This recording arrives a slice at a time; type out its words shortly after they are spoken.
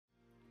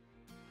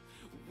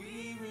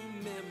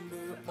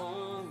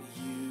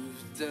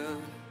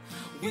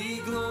We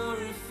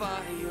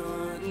glorify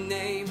your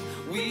name.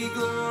 We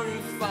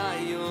glorify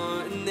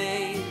your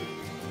name.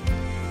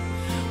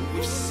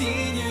 We've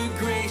seen your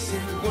grace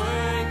at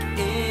work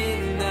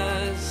in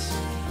us.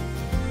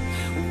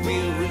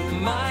 We're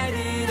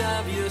reminded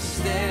of your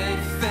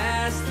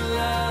steadfast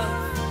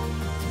love.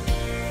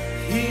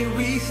 Here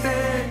we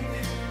stand,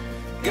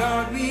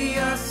 God, we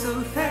are so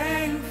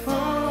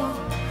thankful.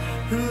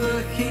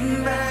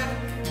 Looking back,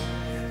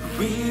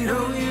 we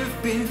know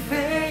you've been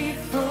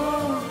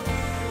faithful.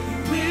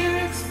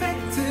 We're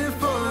expecting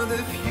for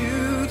the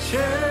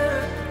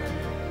future,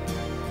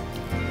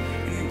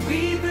 and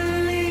we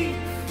believe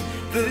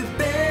the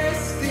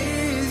best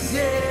is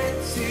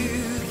yet to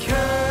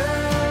come.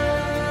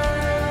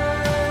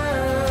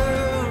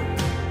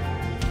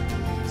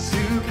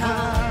 To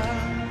come.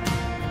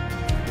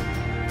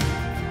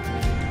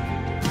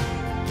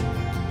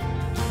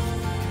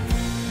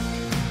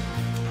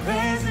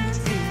 Present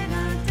in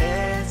our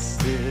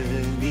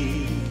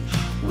destiny,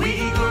 we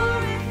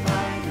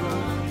glorify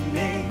your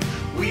name.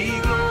 We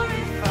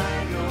glorify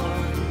your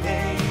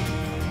name.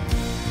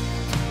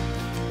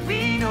 We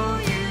know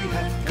you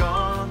have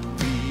gone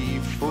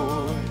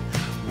before.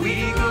 We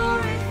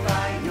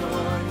glorify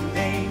your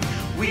name.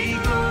 We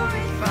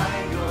glorify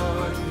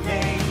your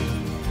name.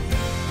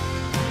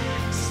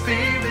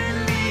 Spirit,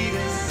 lead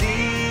us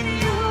in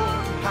your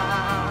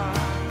power.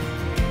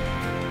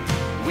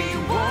 We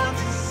want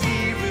to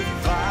see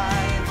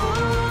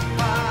revival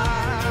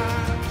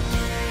fire.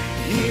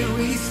 Here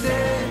we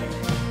stand,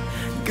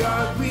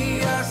 God,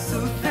 we are so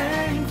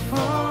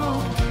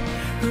thankful.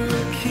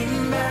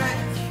 Looking back,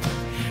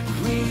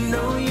 we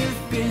know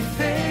you've been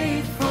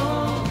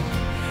faithful.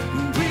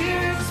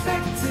 We're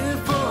expecting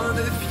for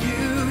the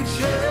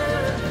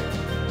future,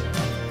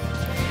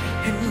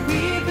 and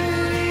we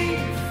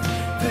believe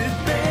the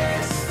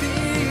best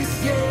is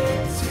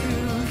yet to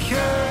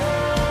come.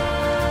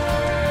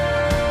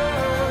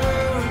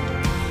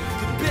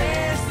 The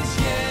best is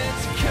yet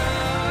to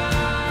come.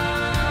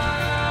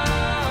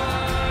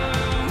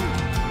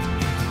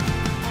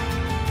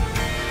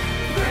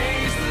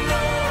 Praise the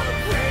Lord,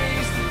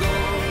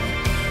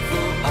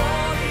 for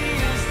all he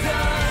has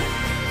done.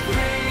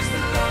 Praise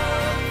the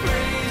Lord,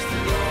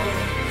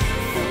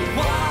 for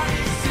what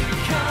is to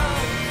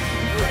come.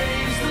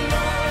 Praise the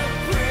Lord,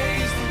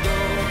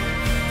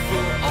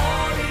 for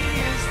all he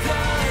has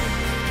done.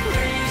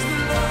 Praise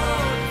the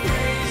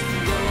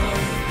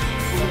Lord,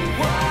 for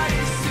what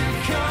is to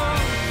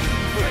come.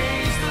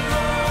 Praise the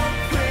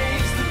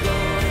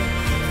Lord,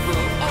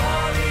 for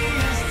all he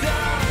has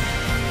done.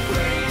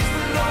 Praise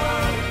the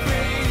Lord,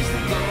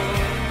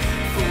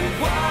 for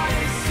what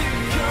is to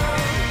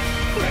come.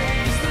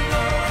 Praise the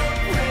Lord,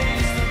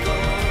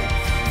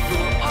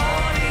 for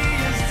all he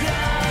has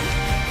done.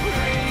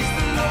 Praise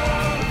the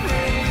Lord,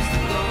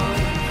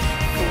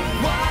 for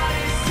what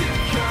is to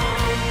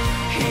come.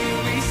 Here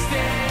we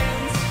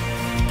stand,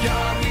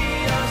 God, we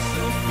are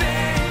so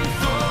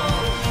thankful.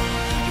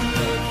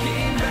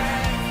 Looking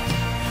back,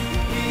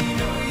 we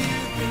know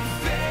you've been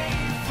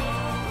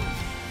faithful.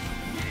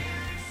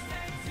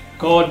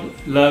 God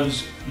loves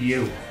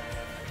you.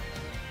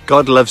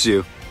 God loves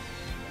you.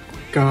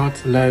 God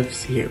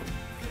loves you.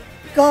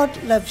 God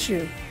loves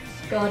you.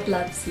 God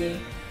loves you.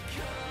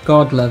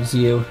 God loves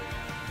you.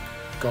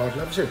 God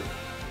loves you.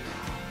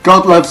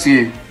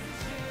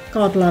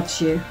 God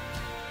loves you.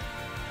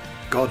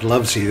 God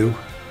loves you.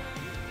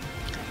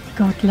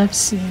 God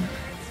loves you.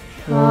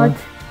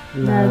 God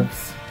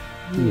loves you. God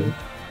loves you.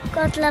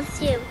 God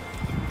loves you.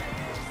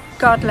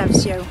 God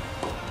loves you.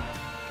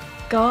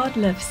 God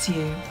loves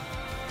you.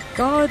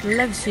 God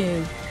loves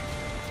you.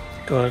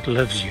 God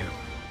loves you.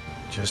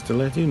 Just to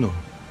let you know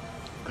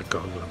that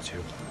God loves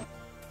you.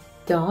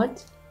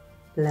 God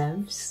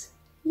loves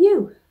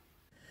you.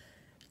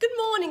 Good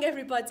morning,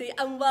 everybody,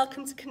 and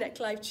welcome to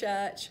Connect Life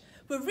Church.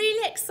 We're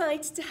really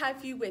excited to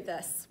have you with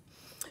us.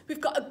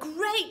 We've got a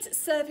great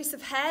service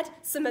ahead,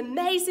 some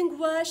amazing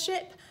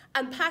worship,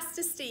 and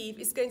Pastor Steve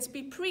is going to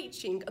be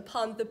preaching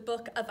upon the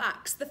book of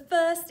Acts, the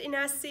first in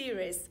our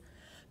series.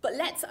 But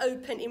let's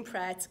open in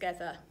prayer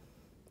together.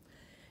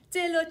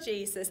 Dear Lord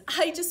Jesus,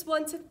 I just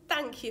want to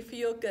thank you for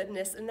your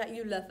goodness and that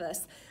you love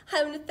us.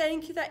 I want to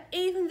thank you that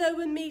even though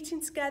we're meeting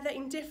together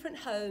in different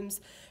homes,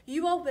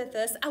 you are with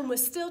us and we're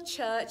still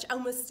church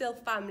and we're still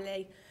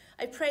family.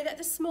 I pray that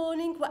this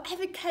morning,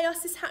 whatever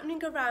chaos is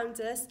happening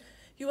around us,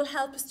 you will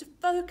help us to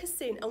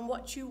focus in on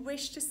what you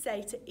wish to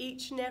say to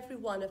each and every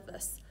one of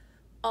us.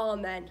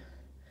 Amen.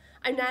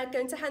 I'm now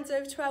going to hand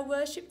over to our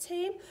worship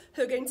team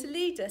who are going to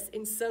lead us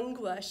in sung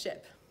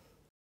worship.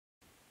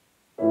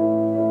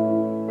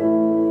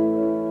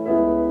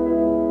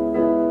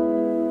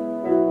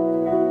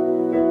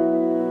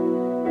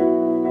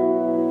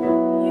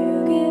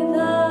 You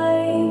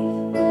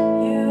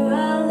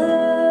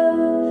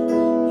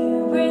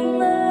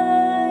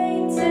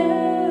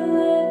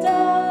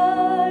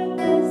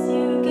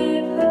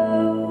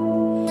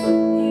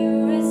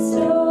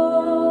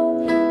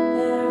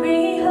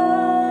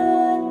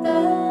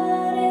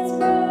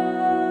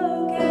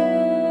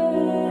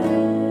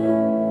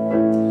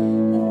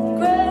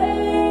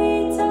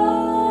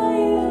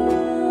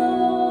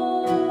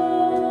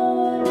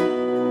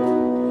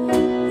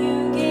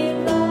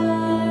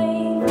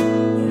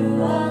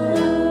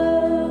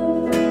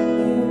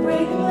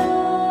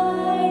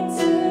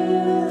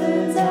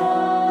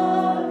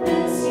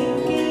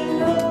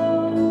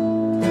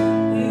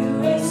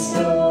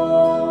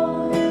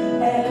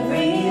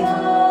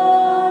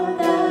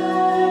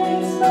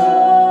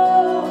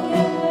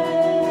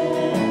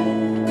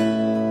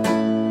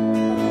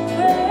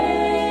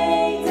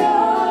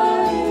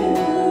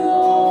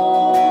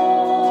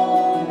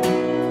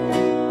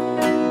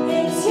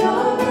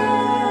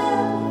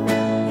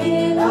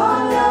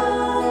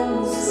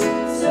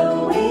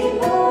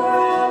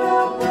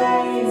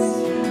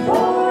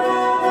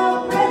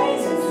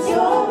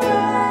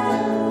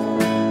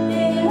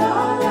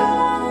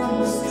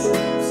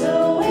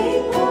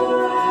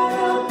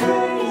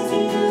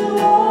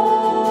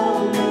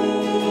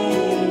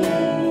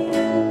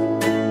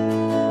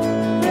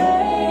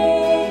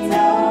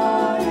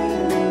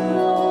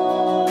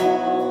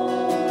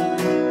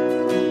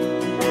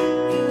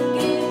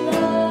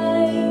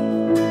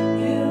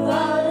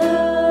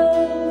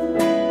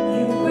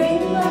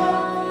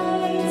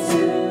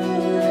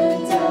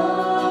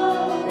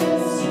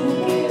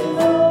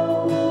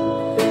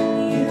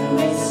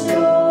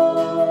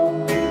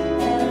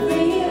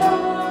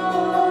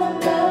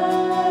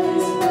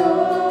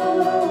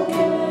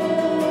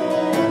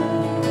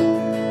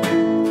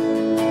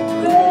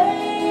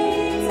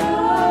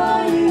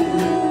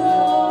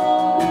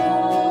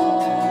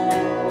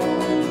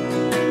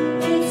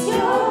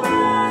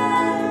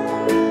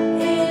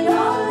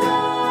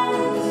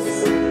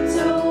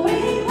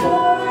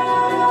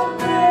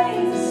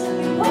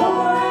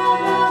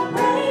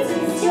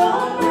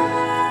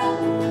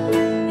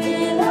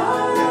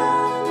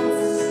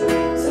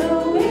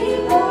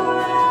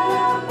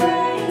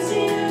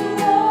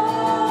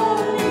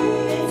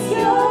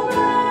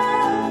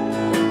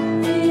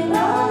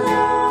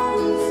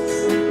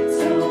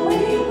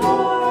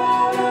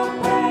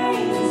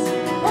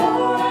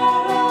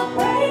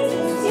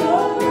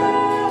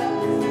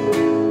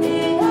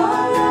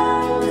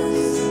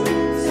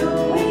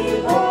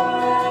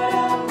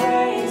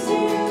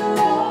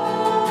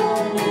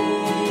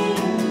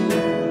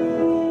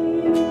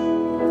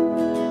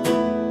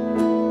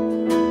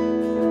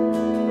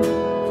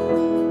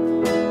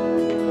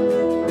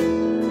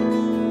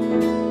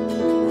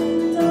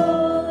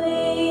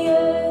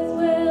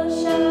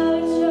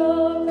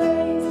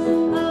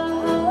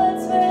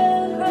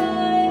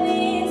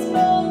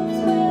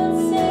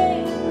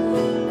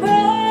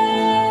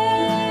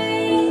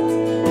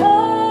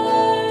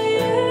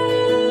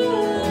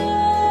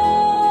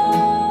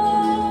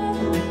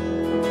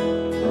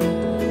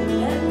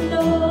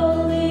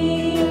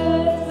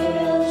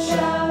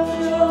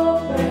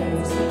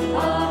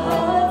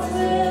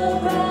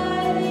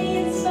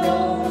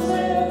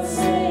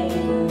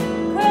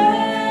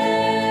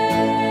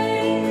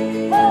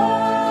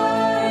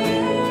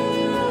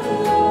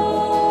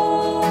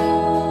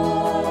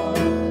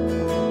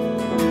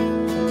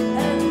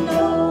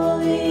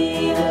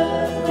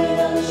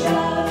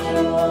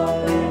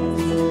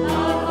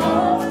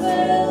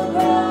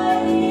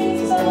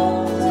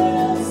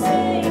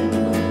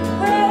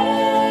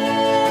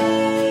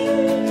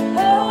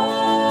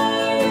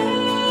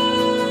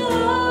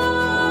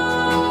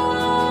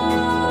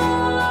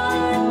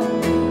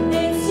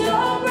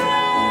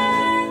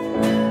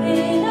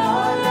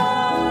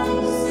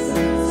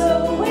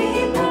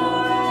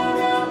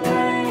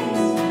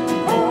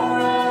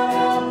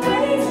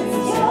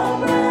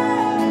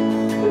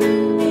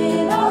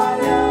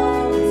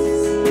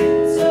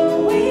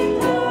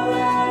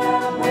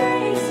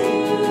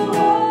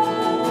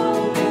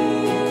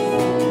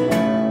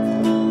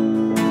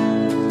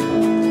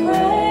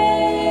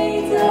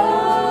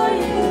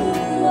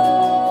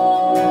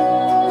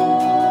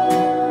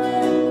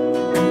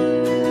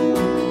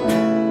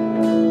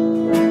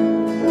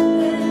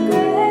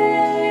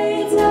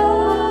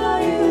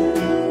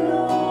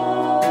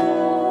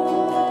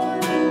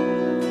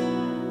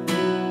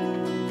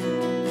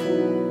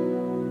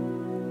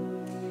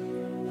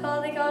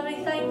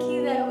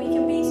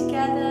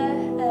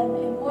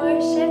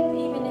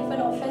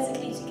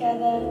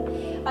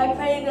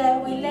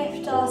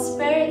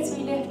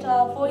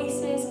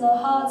voices and our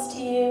hearts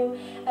to you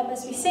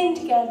as we sing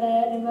together,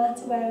 no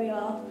matter where we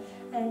are.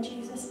 In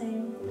Jesus'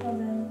 name,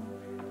 amen.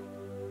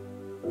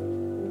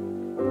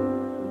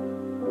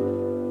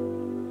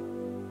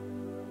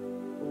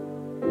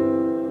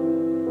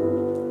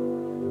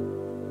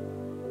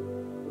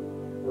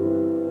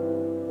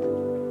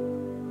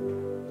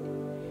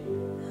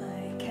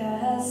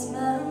 Cast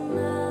my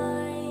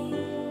mind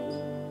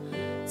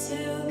to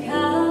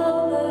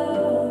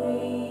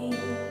Calvary,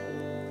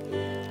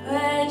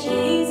 where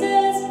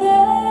Jesus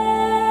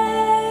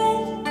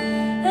bled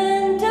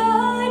and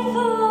died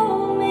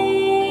for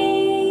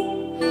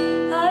me.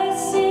 I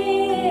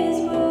see His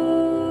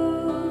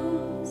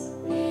wounds,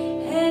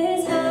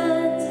 His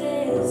hands,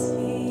 His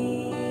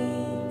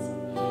feet,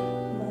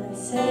 my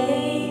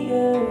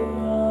Savior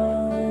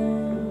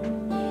on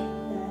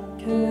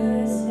that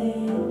cursed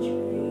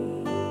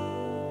tree.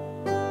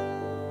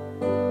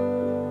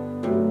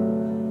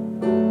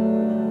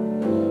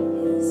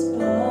 His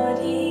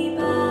body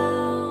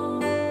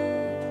bound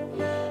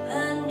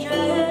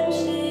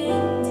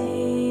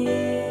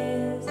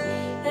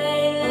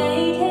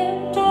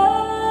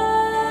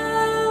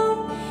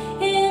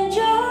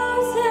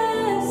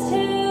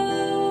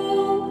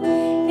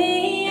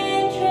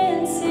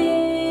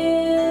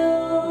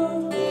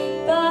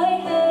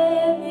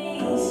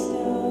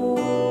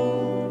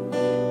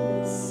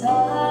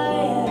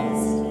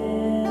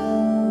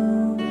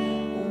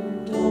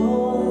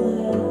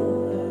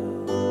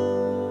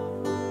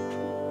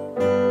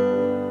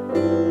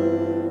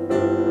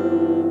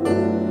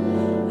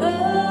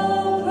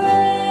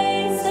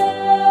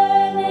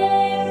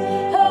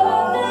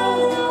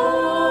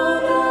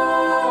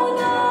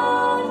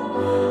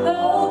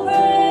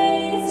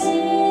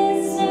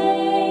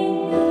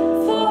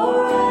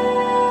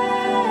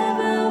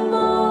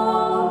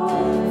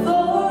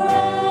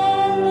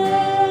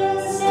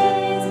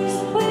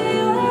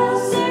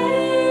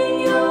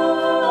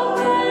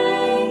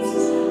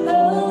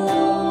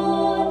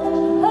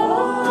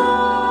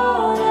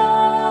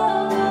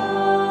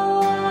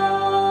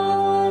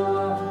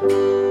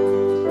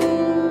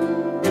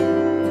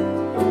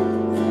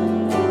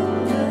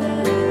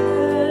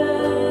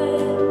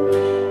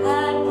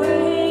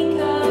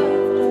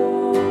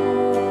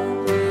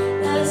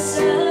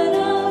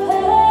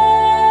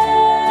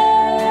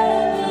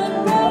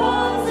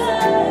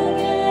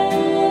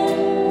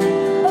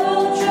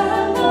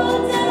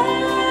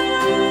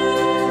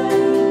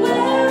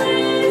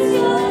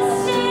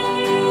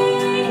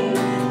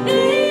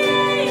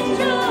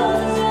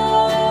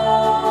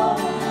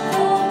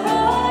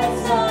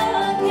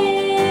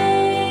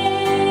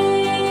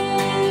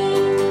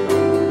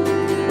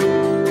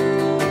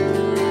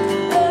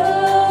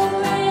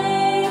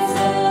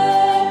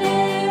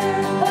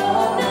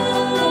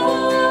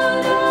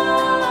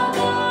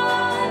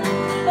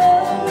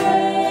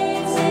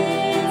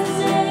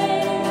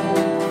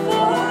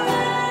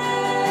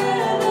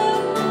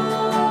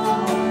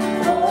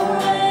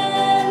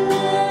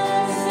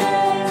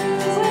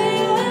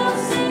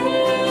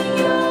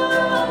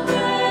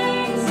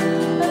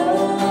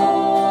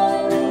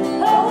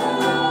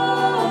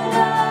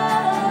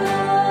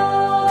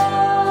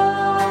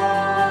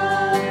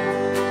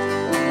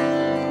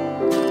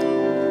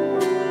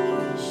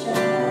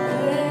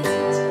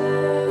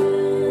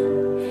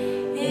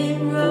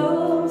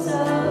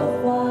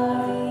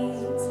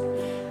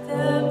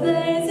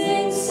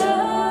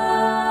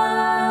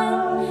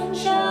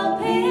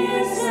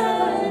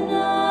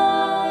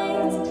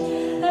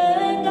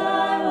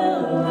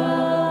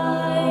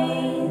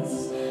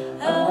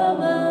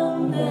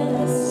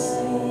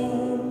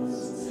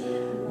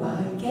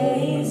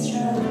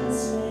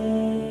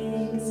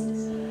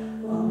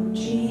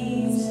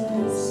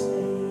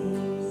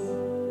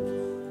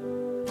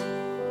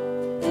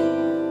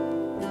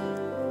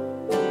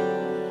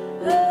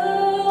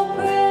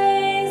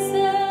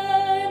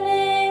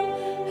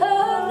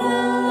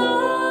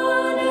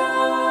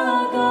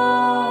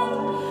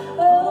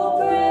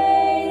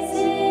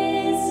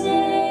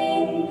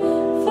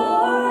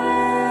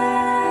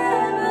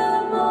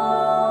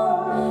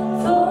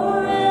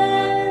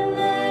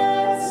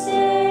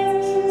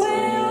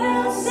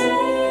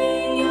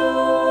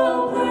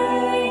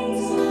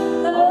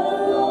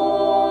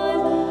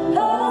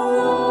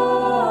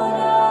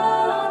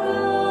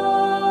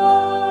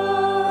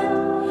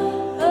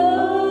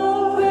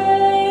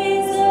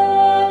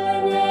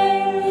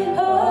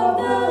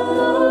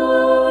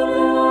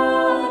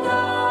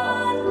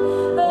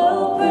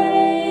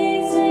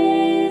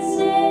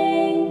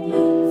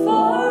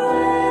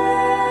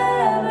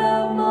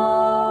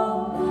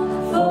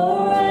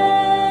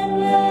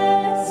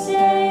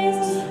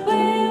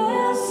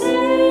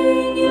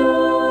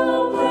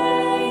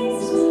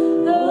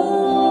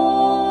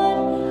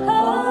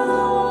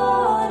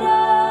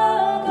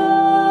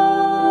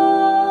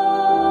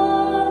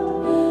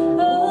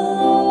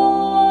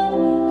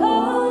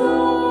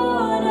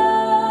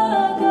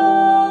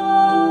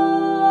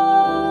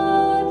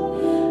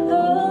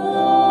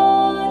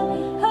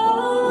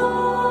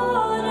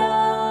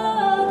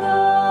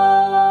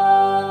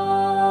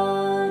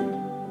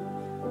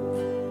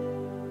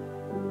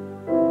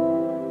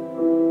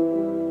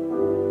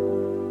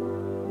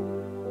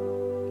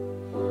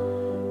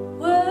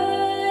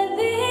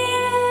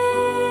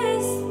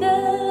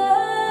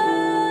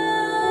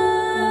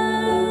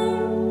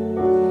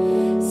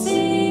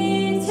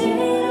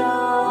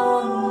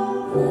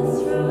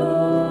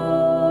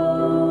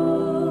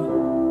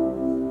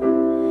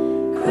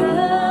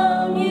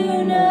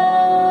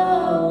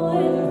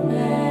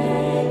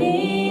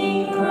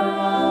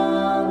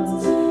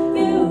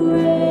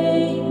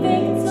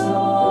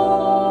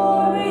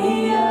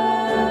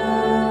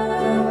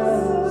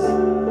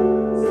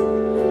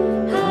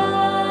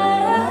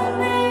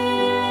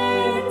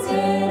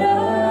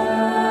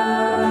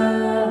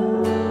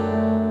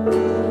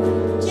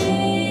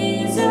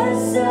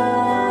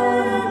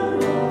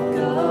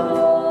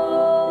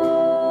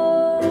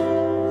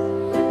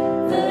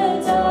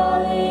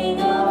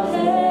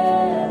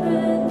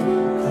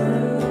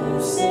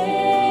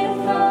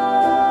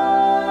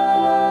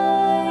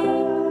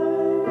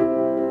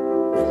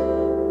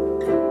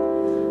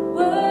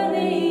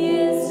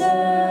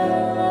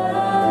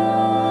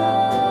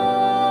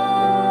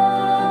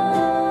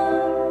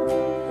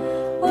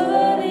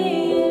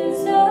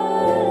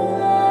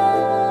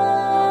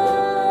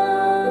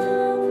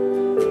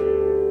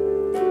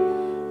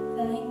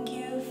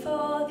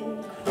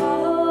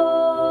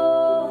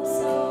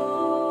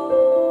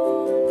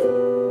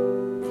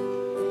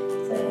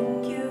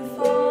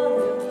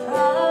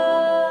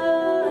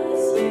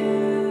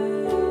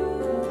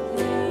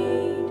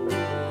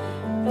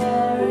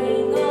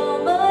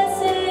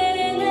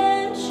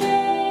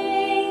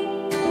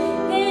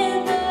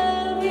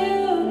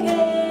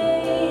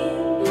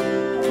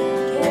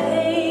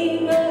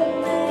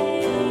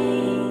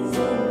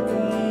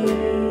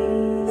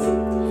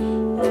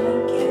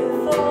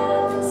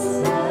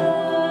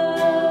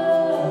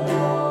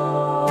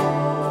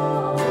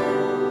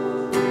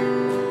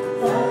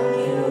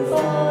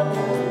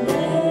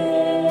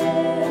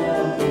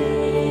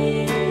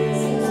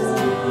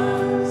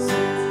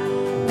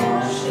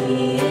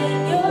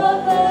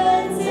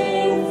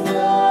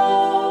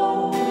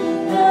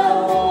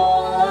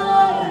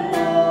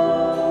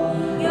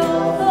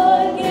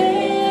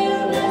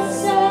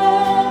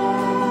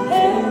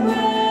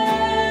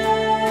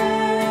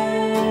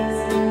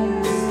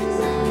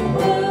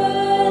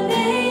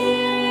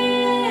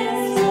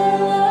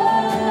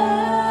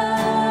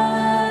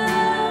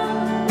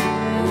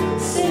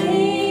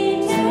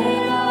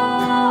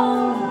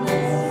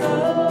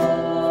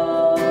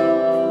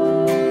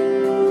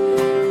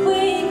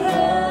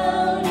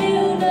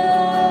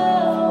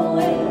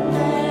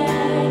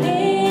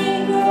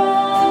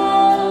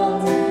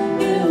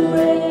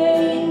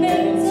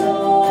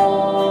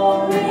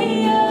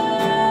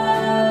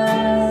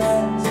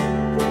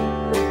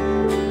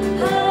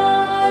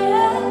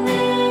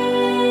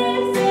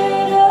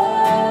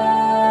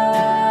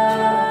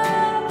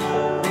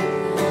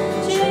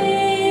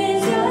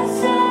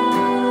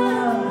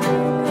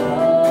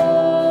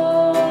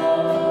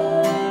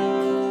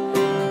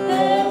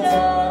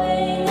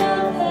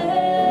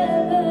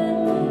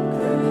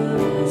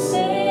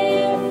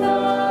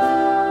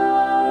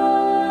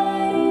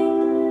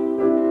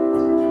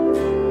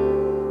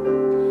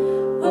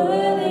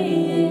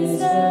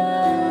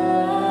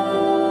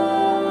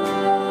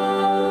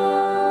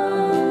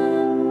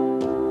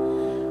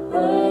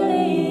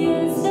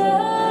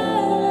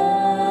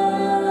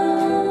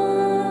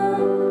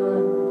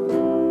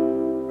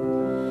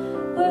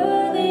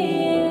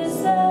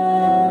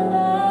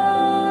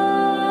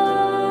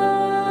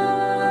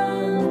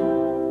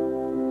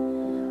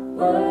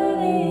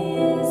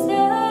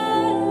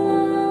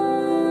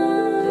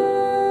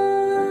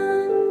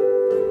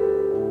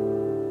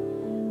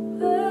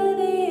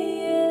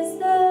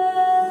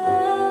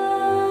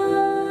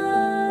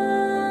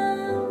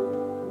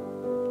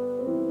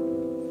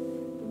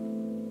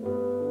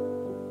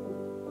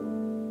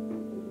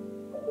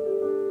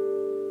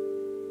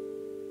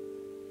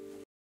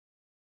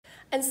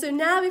And so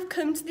now we've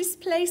come to this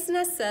place in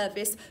our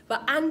service where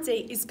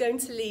Andy is going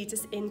to lead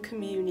us in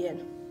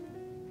communion.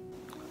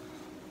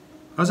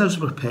 As I was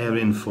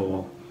preparing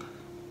for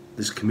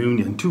this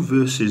communion, 2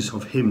 verses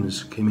of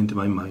hymns came into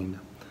my mind.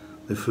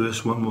 The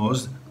first one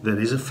was, "There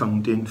is a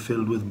fountain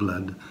filled with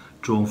blood,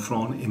 drawn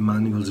from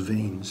Emmanuel's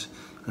veins,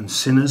 and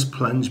sinners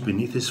plunged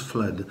beneath his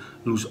flood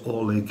lose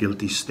all their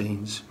guilty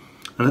stains."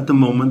 And at the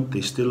moment,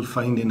 they're still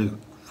finding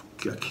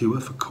a cure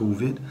for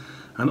COVID,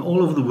 and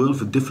all over the world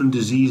for different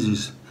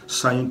diseases,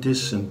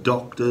 scientists and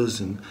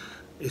doctors and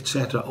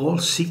etc., all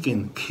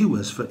seeking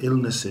cures for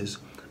illnesses.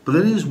 But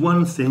there is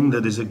one thing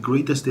that is the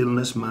greatest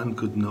illness man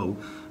could know,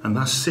 and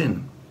that's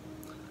sin.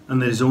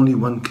 And there is only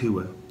one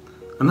cure.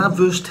 And that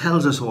verse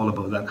tells us all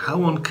about that,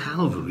 how on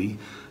Calvary,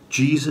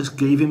 Jesus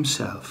gave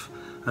himself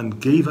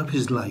and gave up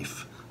his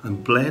life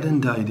and bled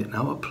and died in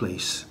our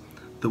place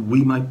that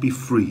we might be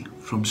free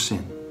from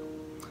sin.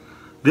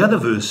 The other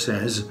verse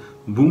says,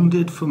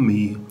 "Wounded for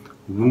me,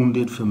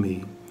 wounded for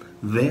me.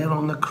 There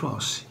on the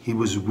cross he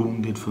was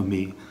wounded for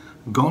me.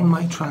 Gone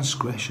my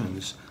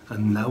transgressions,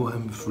 and now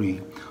I'm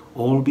free.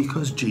 All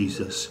because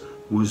Jesus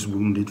was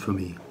wounded for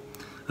me."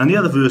 And the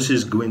other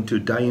verses go into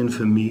dying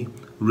for me,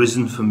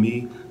 risen for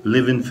me,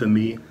 living for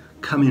me,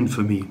 coming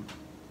for me.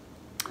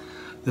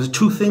 There's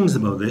 2 things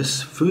about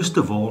this. First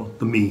of all,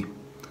 the me.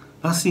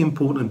 That's the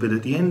important bit.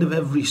 At the end of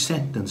every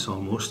sentence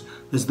almost,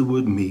 there's the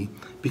word me,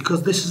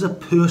 because this is a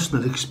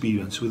personal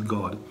experience with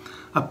God,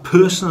 a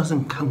personal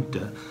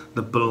encounter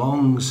that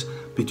belongs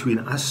between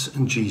us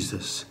and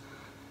Jesus.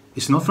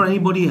 It's not for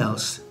anybody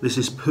else. This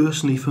is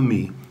personally for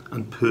me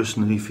and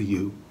personally for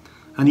you.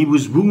 And he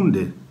was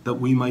wounded that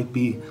we might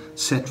be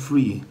set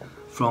free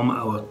from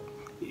our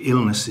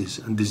illnesses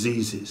and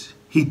diseases.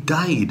 He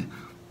died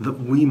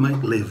that we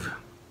might live.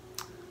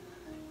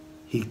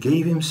 He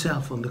gave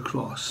himself on the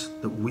cross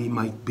that we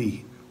might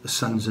be the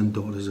sons and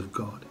daughters of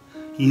God.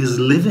 He is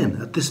living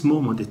at this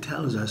moment. It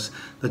tells us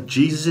that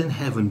Jesus is in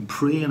heaven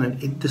praying and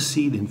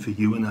interceding for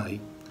you and I.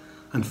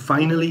 And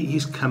finally,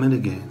 he's coming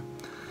again.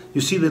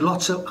 You see, there are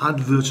lots of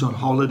adverts on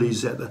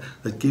holidays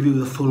that give you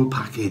the full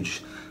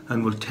package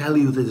and will tell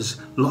you there's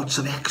lots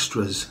of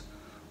extras.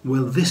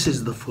 Well, this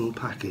is the full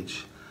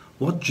package.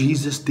 What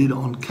Jesus did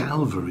on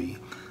Calvary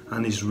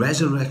and his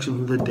resurrection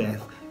from the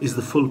death is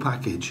the full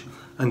package,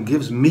 and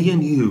gives me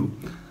and you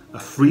a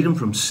freedom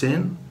from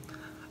sin,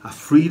 a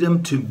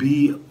freedom to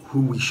be who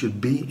we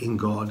should be in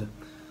God,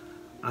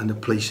 and a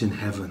place in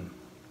heaven.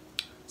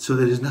 So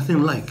there is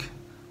nothing like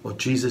what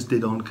Jesus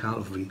did on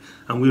Calvary.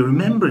 And we're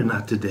remembering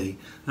that today,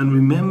 and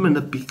remembering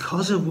that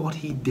because of what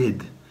he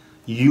did,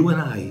 you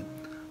and I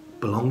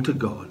belong to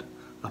God,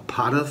 a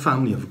part of the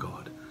family of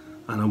God,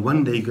 and are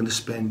one day going to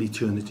spend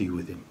eternity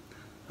with him.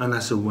 And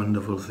that's a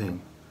wonderful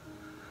thing.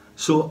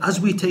 So as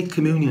we take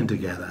communion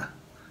together,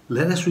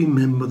 let us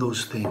remember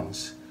those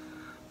things,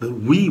 that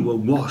we were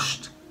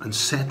washed and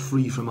set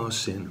free from our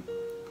sin,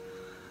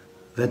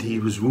 that he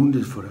was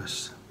wounded for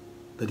us,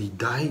 that he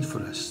died for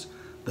us,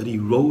 that he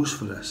rose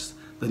for us,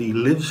 that he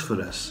lives for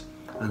us,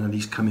 and that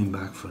he's coming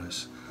back for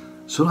us.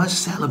 So let's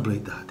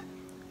celebrate that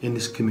in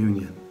this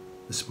communion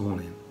this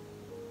morning.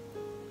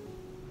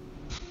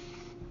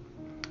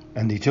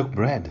 And he took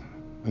bread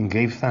and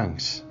gave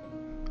thanks,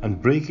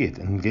 and brake it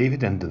and gave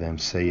it unto them,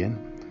 saying,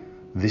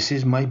 "This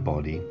is my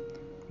body,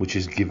 which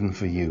is given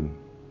for you.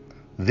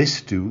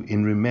 This do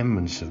in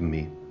remembrance of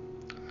me."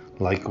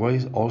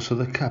 Likewise also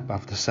the cup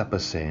after supper,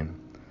 saying,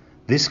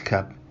 "This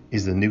cup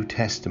is the New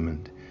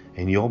Testament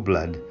in your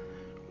blood,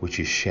 which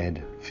is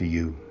shed for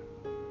you."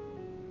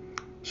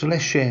 So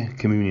let's share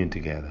communion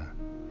together.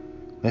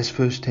 Let's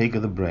first take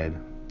of the bread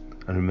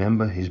and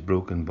remember his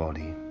broken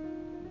body.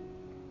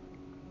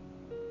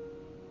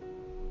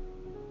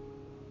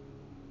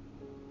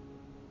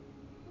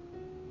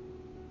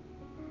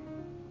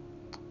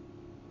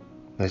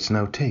 Let's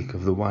now take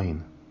of the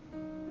wine,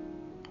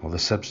 or the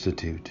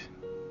substitute,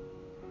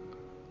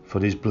 for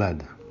his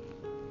blood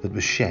that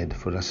was shed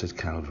for us at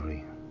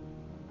Calvary.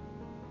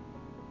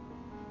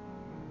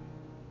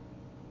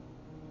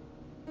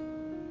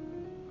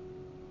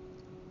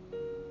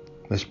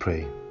 Let's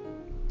pray.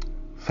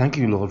 Thank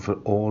you, Lord, for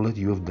all that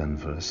you have done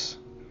for us.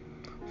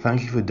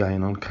 Thank you for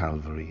dying on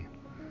Calvary.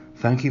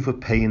 Thank you for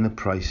paying the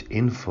price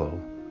in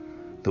full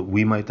that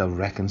we might have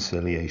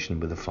reconciliation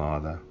with the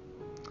Father.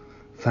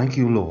 Thank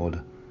you,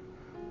 Lord,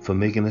 for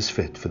making us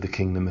fit for the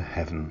kingdom of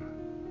heaven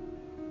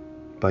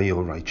by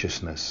your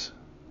righteousness.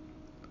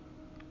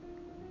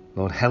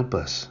 Lord, help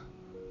us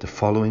to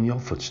follow in your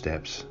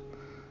footsteps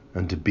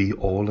and to be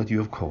all that you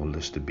have called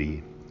us to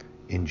be.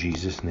 In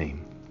Jesus'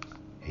 name,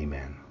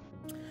 amen.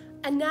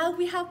 And now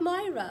we have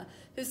Myra,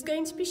 who's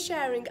going to be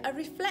sharing a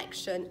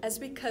reflection as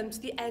we come to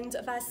the end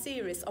of our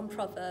series on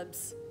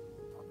Proverbs.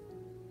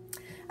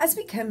 As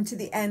we come to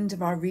the end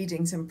of our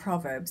readings in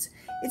Proverbs,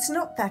 it's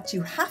not that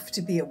you have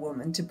to be a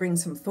woman to bring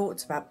some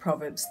thoughts about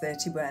Proverbs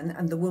 31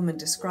 and the woman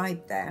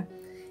described there.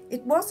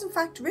 It was in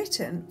fact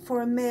written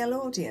for a male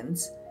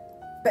audience.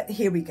 But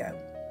here we go.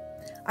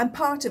 I'm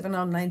part of an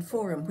online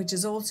forum which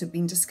has also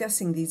been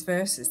discussing these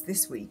verses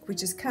this week,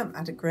 which has come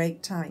at a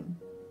great time.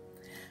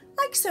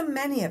 Like so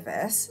many of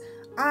us,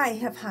 I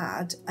have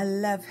had a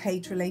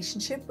love-hate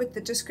relationship with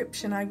the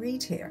description I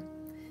read here.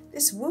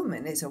 This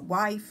woman is a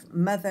wife,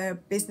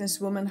 mother,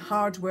 businesswoman,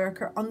 hard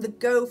worker, on the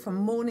go from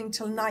morning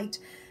till night,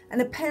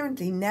 and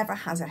apparently never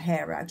has a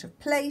hair out of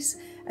place,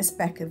 a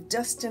speck of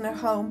dust in her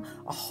home,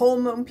 a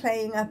hormone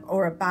playing up,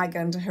 or a bag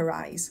under her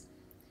eyes.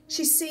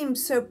 She seemed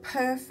so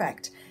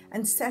perfect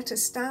and set a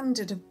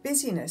standard of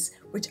busyness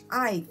which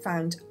I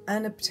found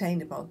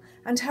unobtainable,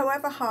 and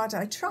however hard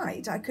I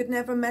tried, I could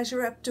never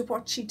measure up to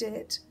what she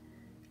did.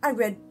 I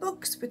read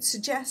books which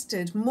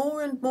suggested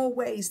more and more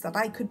ways that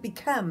I could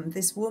become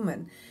this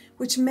woman,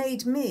 which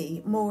made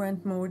me more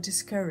and more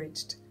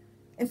discouraged.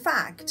 In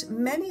fact,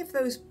 many of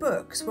those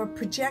books were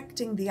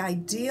projecting the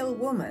ideal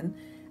woman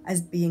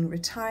as being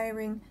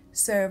retiring,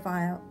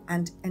 servile,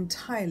 and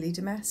entirely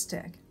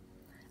domestic.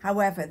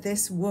 However,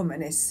 this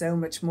woman is so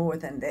much more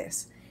than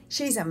this.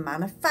 She's a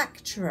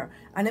manufacturer,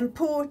 an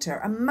importer,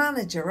 a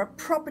manager, a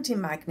property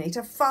magnate,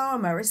 a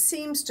farmer, a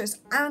seamstress,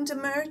 and a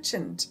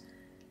merchant.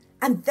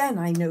 And then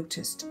I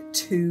noticed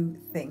two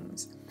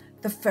things.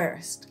 The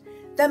first,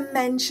 the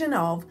mention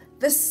of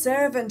the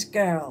servant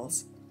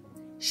girls.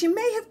 She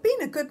may have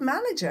been a good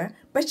manager,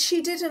 but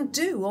she didn't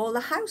do all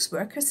the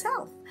housework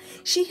herself.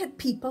 She had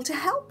people to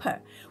help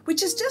her,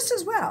 which is just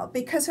as well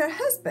because her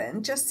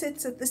husband just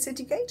sits at the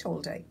city gate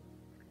all day.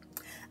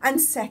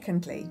 And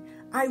secondly,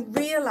 I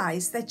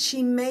realised that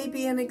she may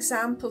be an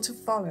example to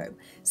follow,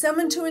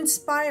 someone to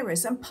inspire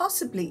us, and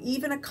possibly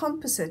even a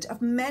composite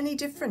of many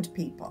different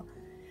people.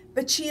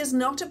 But she is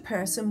not a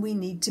person we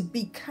need to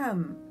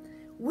become.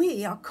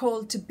 We are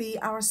called to be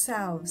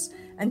ourselves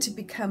and to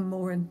become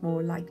more and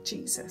more like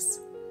Jesus.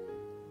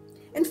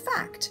 In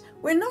fact,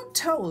 we're not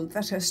told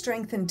that her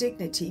strength and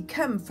dignity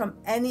come from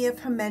any of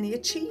her many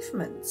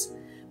achievements,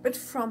 but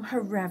from her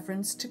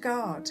reverence to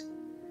God.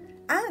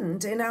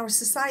 And in our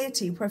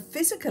society where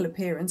physical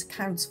appearance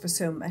counts for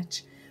so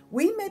much,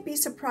 we may be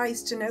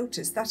surprised to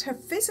notice that her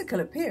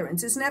physical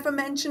appearance is never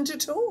mentioned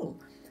at all.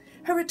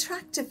 Her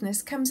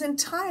attractiveness comes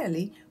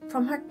entirely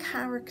from her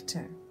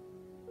character.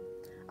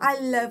 I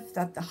love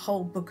that the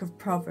whole book of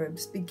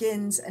Proverbs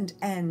begins and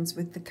ends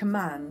with the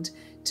command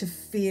to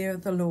fear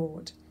the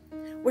Lord.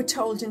 We're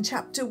told in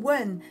chapter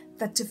 1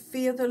 that to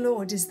fear the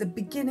Lord is the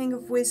beginning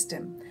of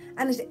wisdom,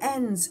 and it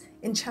ends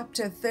in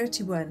chapter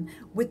 31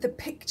 with the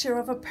picture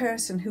of a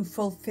person who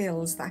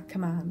fulfills that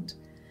command.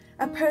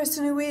 A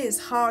person who is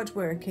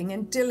hardworking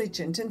and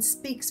diligent and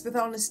speaks with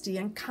honesty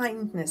and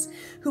kindness,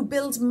 who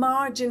builds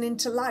margin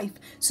into life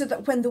so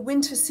that when the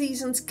winter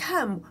seasons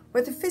come,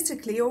 whether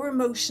physically or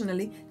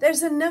emotionally,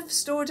 there's enough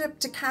stored up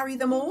to carry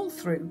them all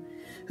through,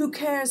 who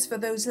cares for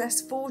those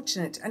less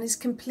fortunate and is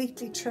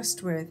completely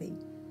trustworthy.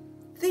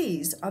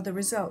 These are the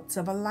results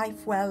of a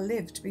life well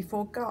lived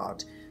before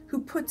God, who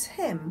puts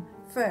Him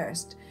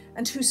first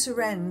and who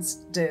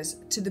surrenders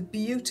to the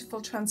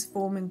beautiful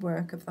transforming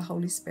work of the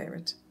Holy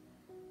Spirit.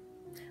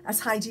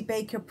 As Heidi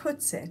Baker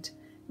puts it,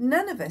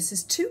 none of us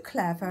is too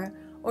clever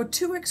or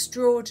too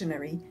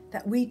extraordinary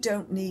that we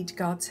don't need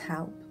God's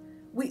help.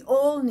 We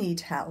all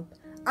need help.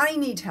 I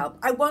need help.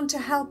 I want to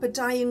help a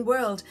dying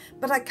world,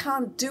 but I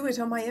can't do it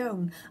on my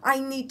own. I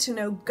need to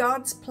know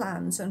God's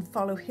plans and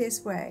follow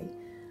His way.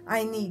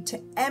 I need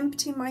to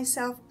empty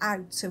myself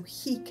out so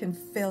He can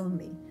fill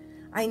me.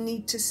 I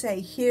need to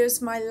say,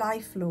 here's my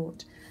life,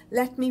 Lord.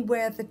 Let me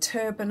wear the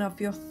turban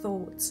of your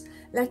thoughts.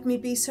 Let me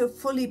be so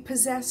fully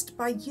possessed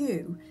by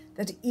you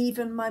that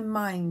even my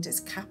mind is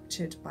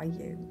captured by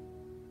you.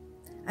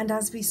 And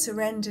as we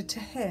surrender to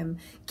Him,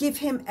 give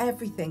Him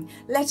everything,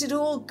 let it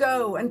all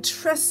go and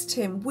trust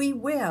Him, we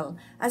will,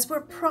 as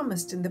we're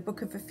promised in the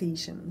book of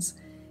Ephesians,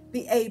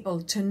 be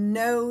able to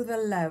know the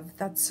love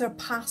that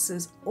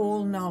surpasses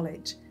all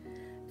knowledge,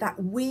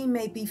 that we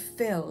may be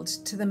filled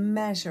to the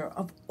measure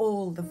of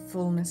all the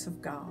fullness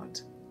of God.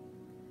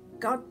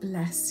 God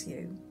bless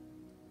you.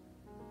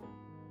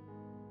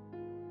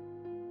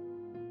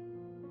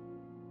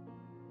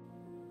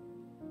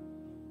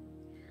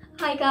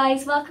 Hi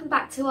guys, welcome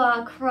back to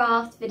our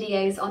craft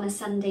videos on a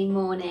Sunday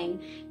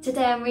morning.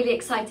 Today I'm really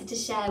excited to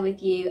share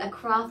with you a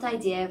craft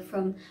idea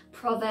from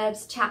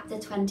Proverbs chapter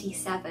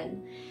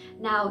 27.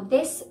 Now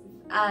this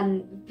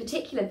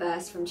particular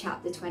verse from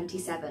chapter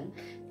 27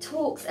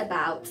 talks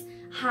about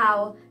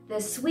how the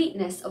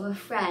sweetness of a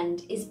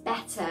friend is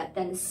better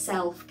than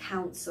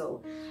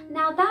self-counsel.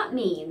 Now that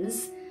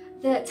means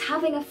that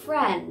having a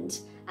friend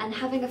and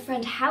having a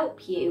friend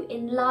help you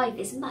in life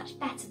is much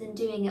better than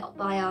doing it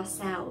by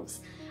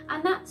ourselves.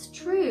 And that's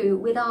true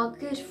with our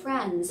good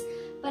friends,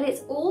 but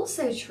it's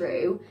also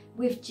true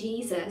with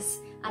Jesus.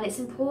 And it's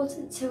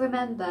important to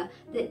remember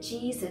that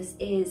Jesus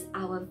is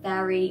our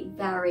very,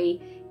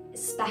 very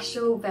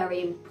special,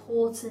 very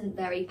important,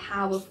 very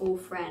powerful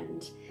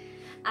friend.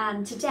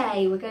 And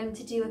today we're going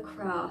to do a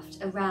craft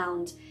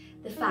around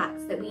the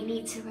fact that we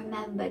need to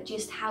remember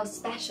just how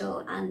special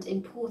and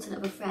important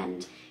of a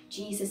friend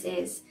Jesus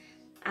is,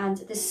 and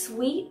the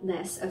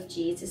sweetness of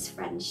Jesus'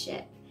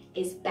 friendship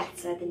is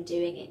better than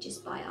doing it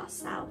just by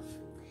ourselves.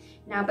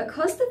 Now,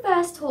 because the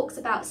verse talks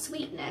about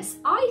sweetness,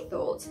 I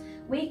thought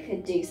we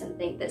could do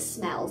something that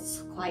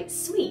smells quite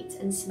sweet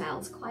and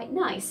smells quite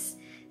nice.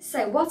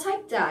 So what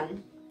I've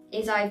done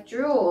is I've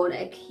drawn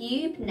a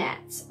cube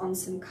net on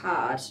some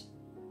card,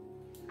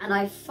 and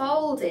I've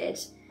folded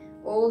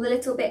all the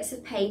little bits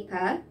of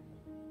paper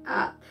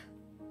up.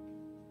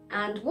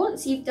 And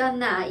once you've done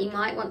that, you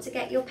might want to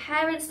get your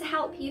parents to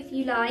help you if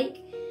you like.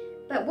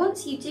 But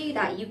once you do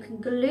that, you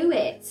can glue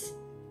it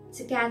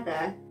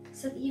together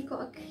so that you've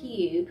got a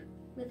cube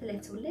with a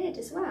little lid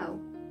as well.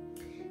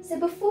 So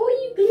before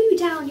you glue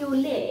down your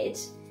lid,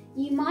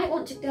 you might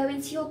want to go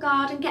into your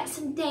garden, get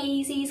some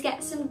daisies,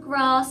 get some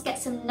grass, get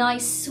some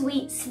nice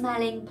sweet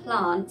smelling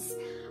plants.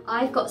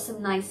 I've got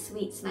some nice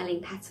sweet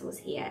smelling petals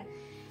here,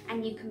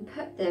 and you can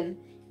put them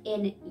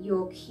in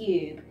your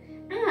cube.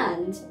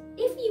 And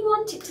if you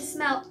want it to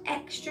smell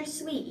extra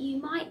sweet, you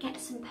might get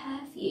some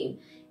perfume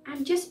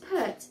and just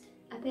put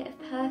a bit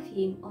of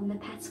perfume on the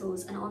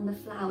petals and on the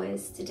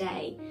flowers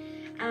today.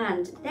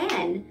 And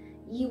then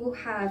you will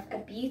have a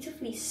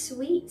beautifully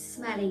sweet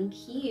smelling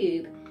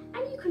cube,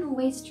 and you can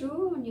always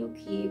draw on your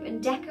cube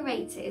and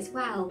decorate it as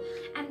well,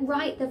 and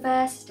write the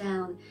verse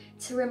down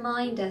to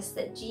remind us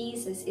that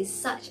Jesus is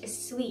such a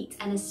sweet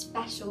and a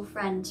special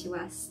friend to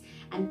us,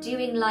 and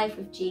doing life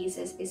with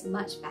Jesus is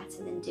much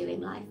better than doing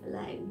life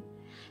alone.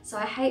 So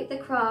I hope the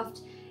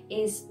craft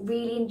is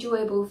really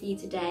enjoyable for you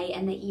today,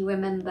 and that you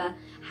remember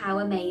how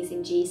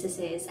amazing Jesus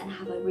is, and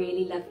have a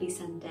really lovely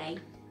Sunday.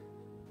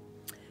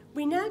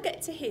 We now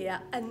get to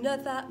hear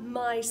another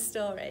My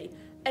Story.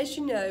 As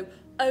you know,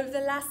 over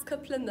the last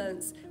couple of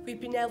months, we've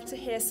been able to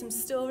hear some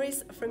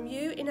stories from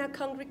you in our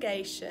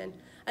congregation,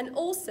 and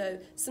also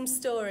some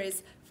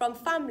stories from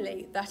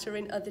family that are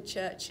in other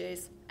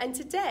churches. And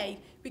today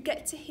we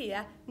get to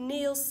hear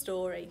Neil's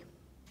story.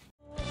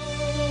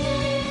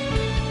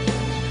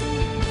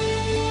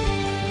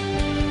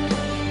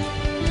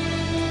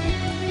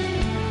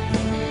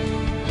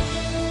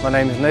 My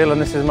name is Neil,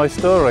 and this is my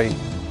story.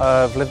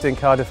 I've lived in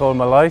Cardiff all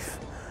my life.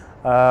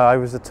 I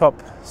was a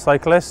top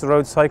cyclist, a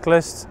road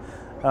cyclist,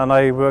 and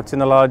I worked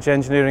in a large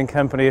engineering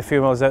company a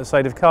few miles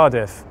outside of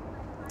Cardiff.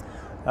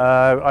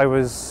 I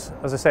was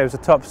a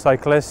top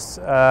cyclist.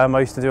 I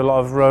used to do a lot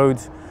of road,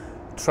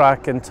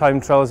 track and time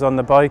trials on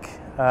the bike,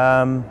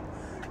 and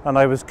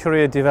I was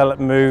career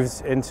developed,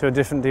 moved into a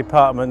different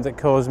department that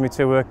caused me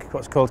to work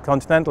what's called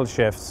continental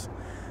shifts.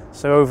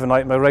 So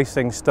overnight my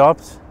racing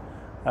stopped,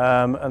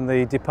 and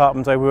the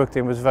department I worked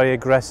in was very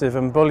aggressive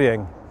and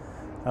bullying.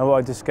 And what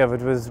I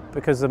discovered was,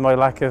 because of my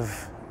lack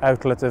of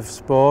outlet of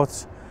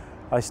sport,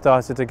 I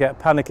started to get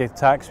panic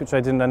attacks which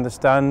I didn't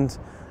understand,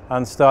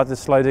 and started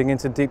sliding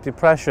into deep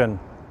depression.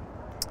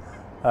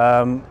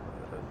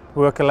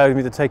 Work allowed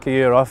me to take a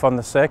year off on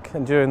the sick,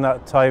 and during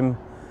that time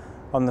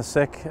on the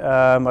sick,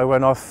 I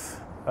went off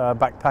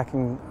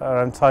backpacking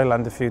around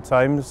Thailand a few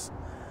times.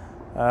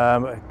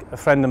 A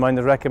friend of mine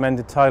had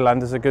recommended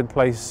Thailand as a good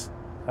place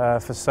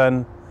for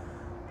sun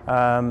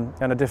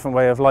and a different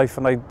way of life,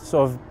 and I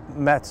sort of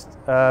met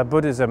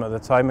Buddhism at the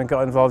time and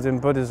got involved in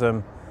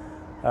Buddhism,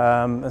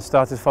 and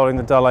started following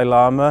the Dalai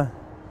Lama.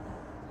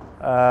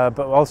 But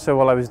also,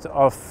 while I was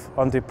off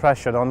on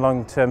depression, on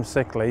long-term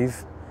sick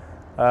leave,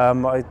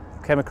 I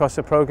came across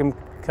a program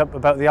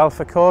about the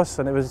Alpha course,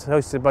 and it was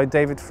hosted by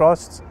David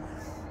Frost,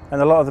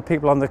 and a lot of the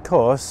people on the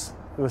course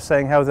were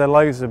saying how their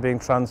lives are being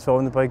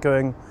transformed by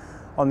going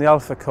on the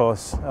Alpha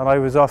course. And I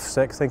was off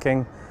sick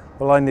thinking,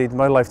 well, I need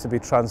my life to be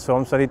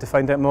transformed, so I need to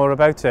find out more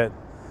about it.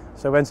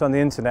 So I went on the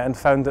internet and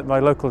found that my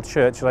local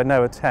church that I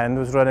now attend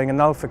was running an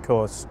Alpha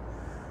course.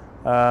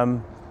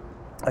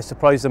 I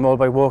surprised them all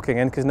by walking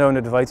in, because no one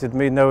had invited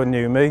me, no one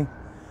knew me.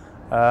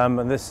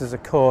 And this is a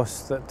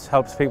course that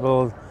helps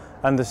people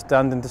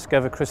understand and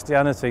discover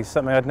Christianity,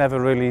 something I'd never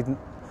really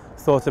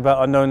thought about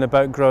or known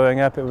about growing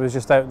up. It was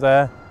just out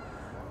there.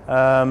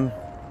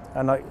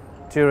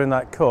 During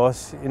that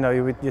course, you know,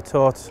 you're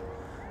taught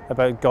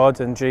about God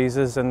and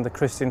Jesus and the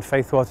Christian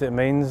faith, what it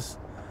means.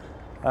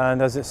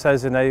 And as it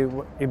says in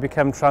you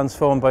become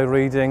transformed by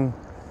reading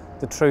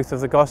the truth of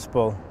the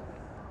gospel.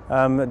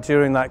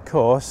 During that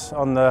course,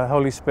 on the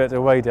Holy Spirit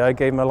Away Day, I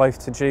gave my life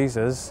to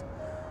Jesus,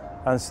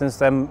 and since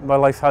then my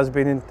life has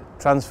been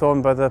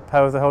transformed by the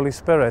power of the Holy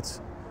Spirit.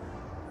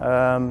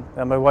 And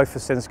my wife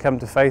has since come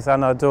to faith,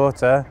 and our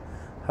daughter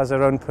has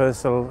her own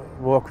personal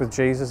walk with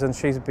Jesus, and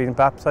she's been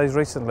baptized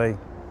recently.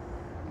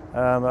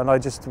 And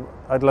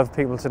I'd love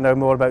people to know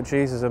more about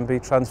Jesus and be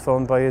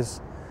transformed by his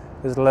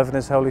love and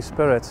his Holy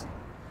Spirit.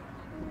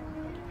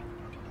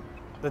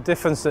 The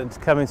difference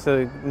that coming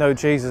to know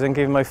Jesus and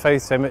giving my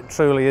faith to him, it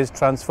truly is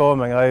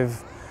transforming.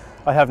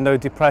 I have no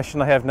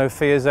depression, I have no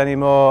fears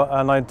anymore,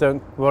 and I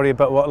don't worry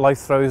about what life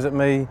throws at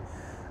me.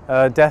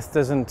 Death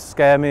doesn't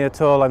scare me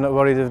at all. I'm not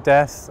worried of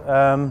death.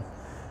 And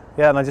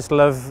I just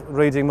love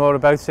reading more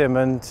about him,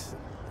 and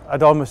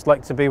I'd almost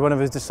like to be one of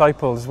his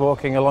disciples,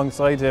 walking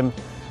alongside him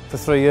for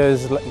 3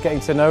 years,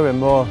 getting to know him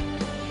more.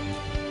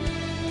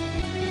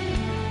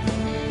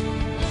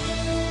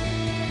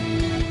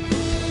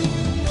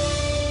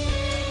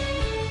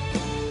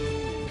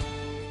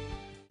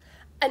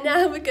 And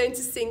now we're going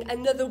to sing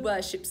another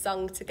worship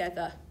song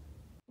together.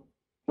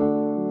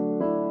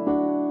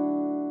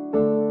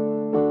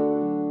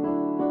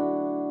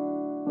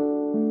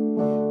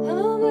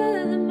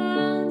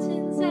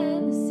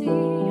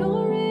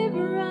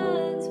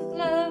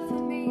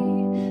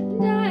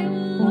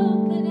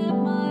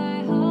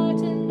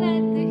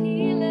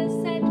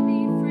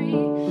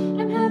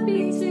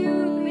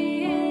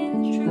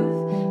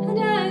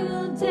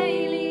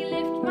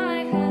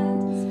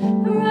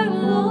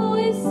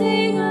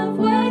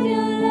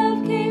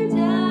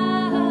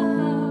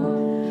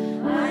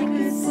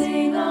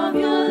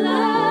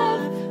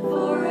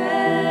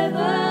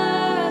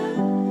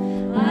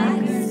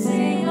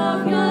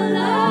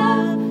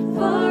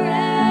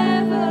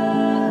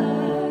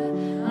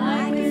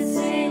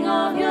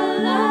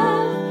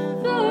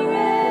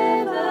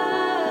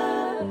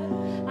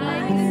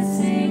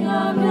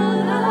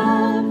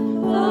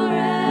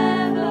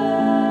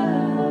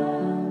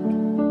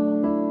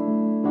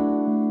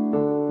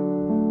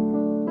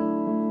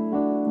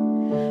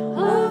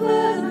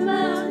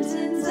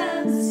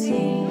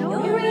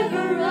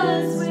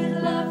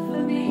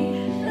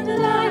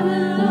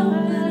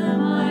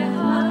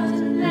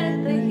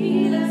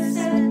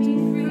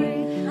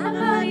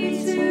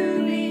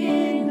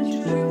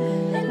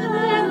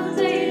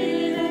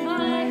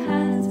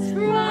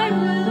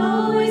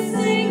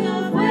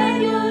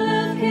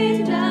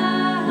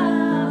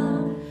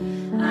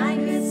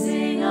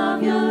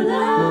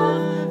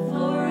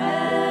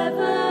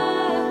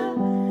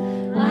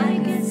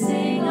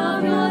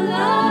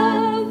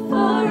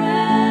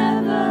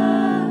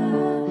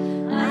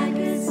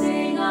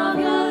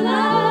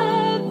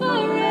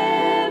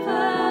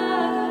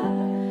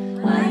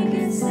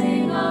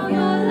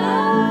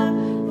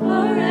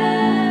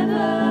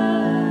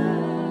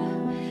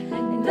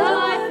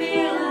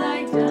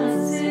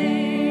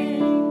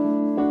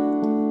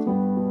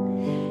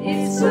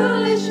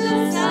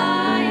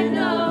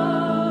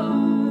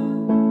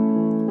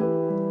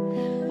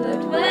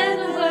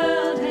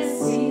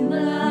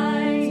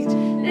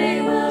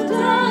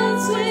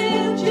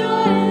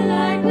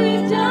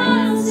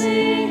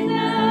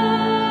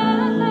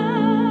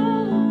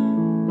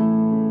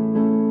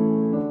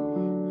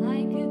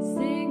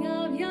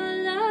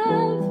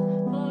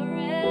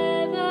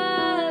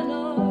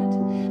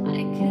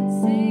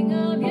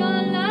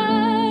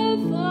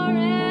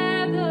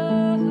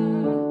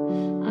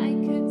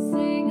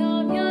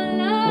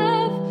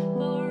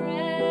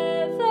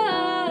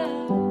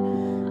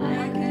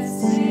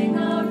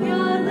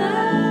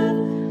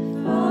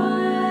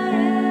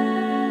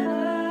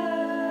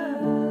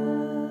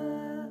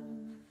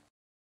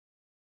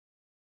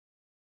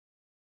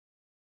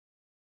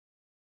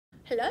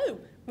 Hello,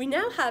 we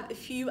now have a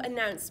few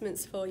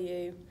announcements for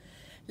you.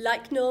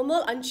 Like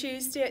normal, on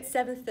Tuesday at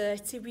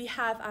 7:30 we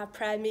have our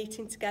prayer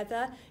meeting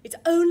together. It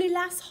only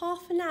lasts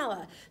half an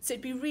hour, so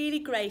it'd be really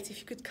great if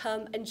you could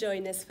come and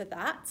join us for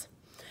that.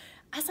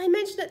 As I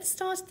mentioned at the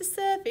start of the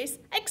service,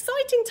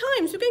 exciting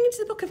times. We're going into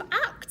the book of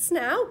Acts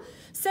now.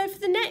 So for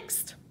the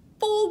next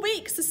 4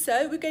 weeks or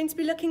so, we're going to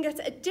be looking at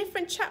a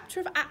different chapter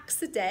of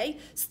Acts a day,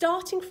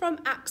 starting from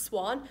Acts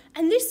 1,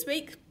 and this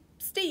week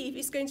Steve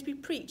is going to be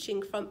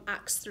preaching from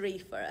Acts 3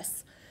 for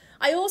us.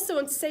 I also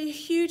want to say a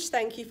huge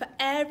thank you for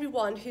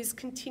everyone who's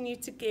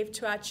continued to give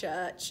to our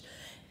church.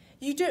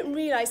 You don't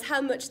realise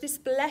how much this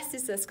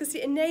blesses us because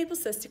it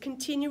enables us to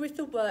continue with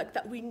the work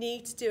that we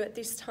need to do at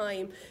this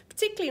time,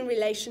 particularly in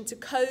relation to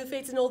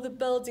COVID and all the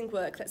building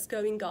work that's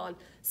going on.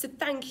 So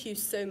thank you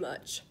so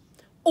much.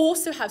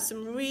 Also have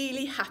some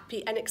really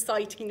happy and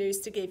exciting news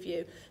to give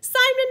you.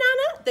 Simon and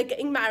Anna, they're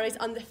getting married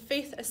on the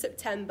 5th of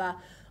September.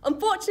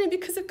 Unfortunately,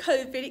 because of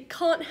COVID, it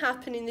can't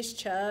happen in this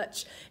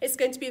church. It's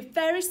going to be a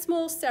very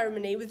small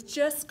ceremony with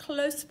just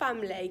close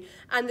family,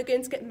 and they're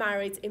going to get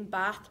married in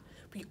Bath.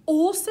 We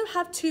also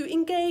have 2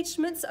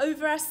 engagements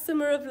over our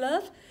summer of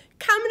love.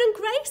 Cameron and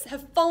Grace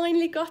have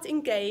finally got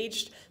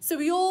engaged, so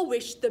we all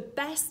wish the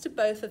best to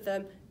both of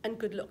them and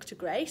good luck to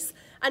Grace.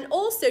 And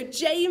also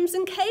James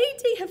and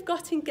Katie have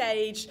got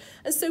engaged,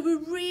 and so we're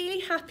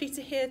really happy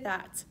to hear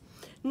that.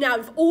 Now,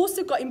 we've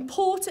also got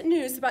important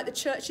news about the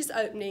church's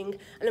opening,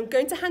 and I'm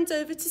going to hand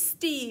over to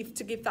Steve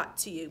to give that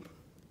to you.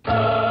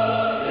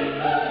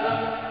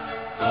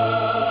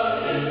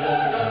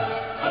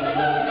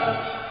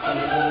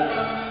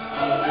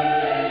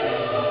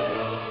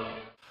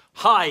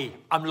 Hi,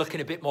 I'm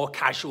looking a bit more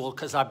casual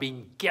because I've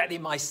been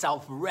getting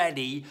myself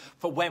ready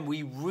for when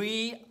we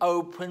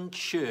reopen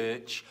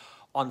church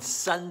on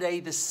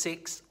Sunday the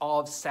 6th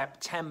of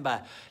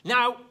September.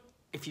 Now,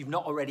 if you've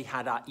not already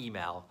had our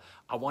email,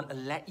 I want to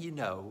let you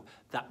know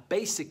that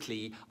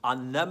basically our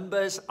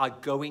numbers are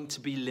going to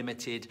be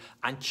limited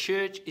and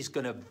church is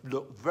going to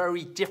look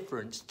very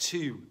different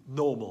to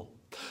normal.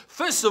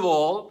 First of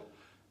all,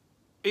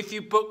 if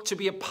you book to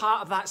be a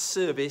part of that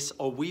service,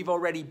 or we've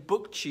already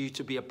booked you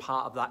to be a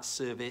part of that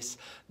service,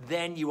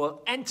 then you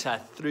will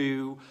enter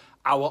through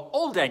our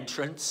old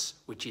entrance,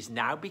 which is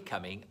now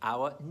becoming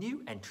our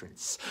new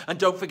entrance. And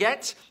don't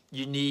forget,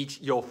 You need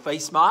your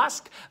face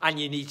mask, and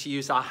you need to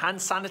use our hand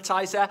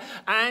sanitizer,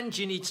 and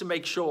you need to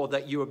make sure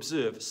that you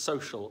observe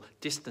social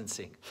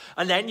distancing.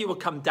 And then you will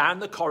come down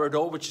the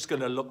corridor, which is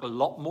going to look a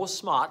lot more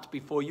smart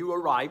before you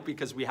arrive,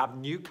 because we have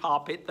new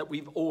carpet that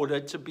we've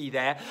ordered to be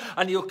there.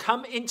 And you'll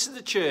come into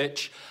the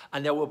church,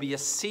 and there will be a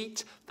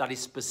seat that is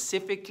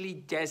specifically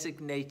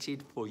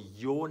designated for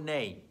your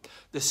name.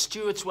 The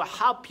stewards will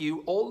help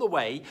you all the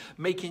way,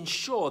 making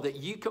sure that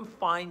you can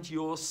find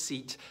your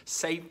seat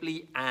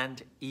safely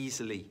and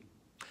easily.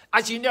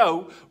 As you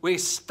know, we're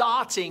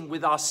starting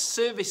with our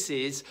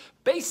services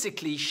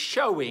basically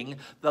showing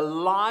the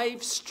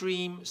live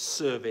stream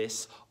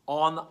service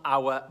on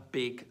our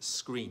big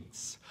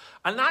screens.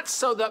 And that's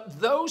so that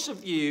those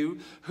of you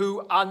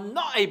who are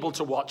not able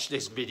to watch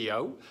this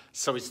video,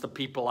 so it's the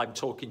people I'm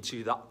talking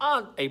to that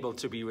aren't able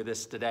to be with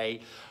us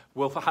today,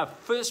 will have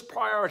first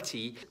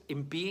priority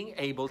in being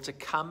able to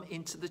come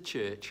into the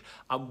church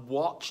and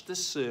watch the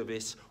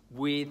service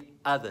with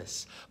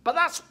others. But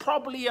that's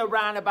probably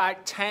around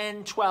about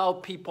 10,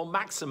 12 people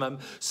maximum.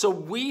 So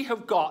we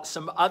have got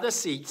some other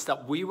seats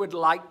that we would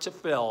like to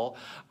fill,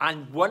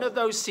 and one of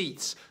those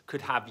seats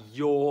could have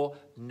your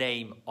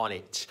name on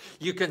it.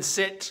 You can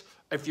sit,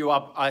 if you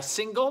are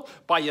single,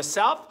 by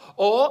yourself,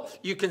 or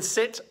you can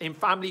sit in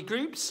family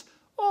groups,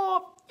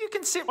 or you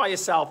can sit by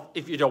yourself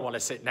if you don't want to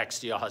sit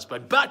next to your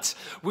husband. But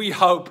we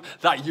hope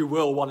that you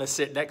will want to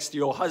sit next to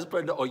your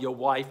husband or your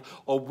wife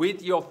or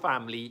with your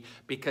family,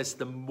 because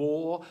the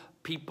more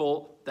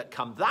people that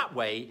come that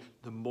way,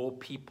 the more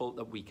people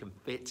that we can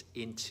fit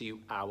into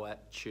our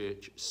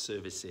church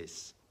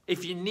services.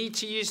 If you need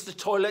to use the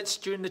toilets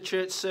during the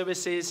church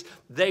services,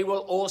 they will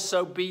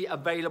also be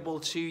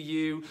available to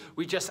you.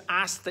 We just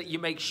ask that you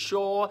make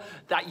sure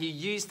that you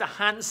use the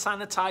hand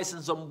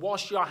sanitizers and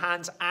wash your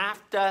hands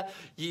after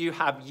you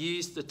have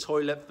used the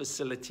toilet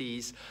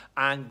facilities.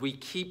 And we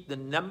keep the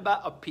number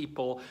of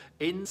people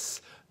in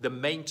the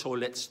main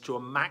toilets to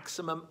a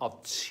maximum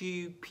of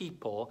 2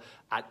 people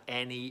at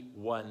any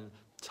one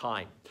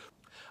time.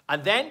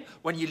 And then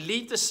when you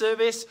leave the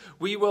service,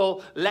 we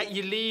will let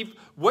you leave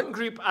one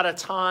group at a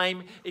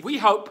time. We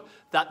hope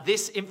that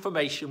this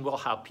information will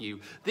help you.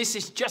 This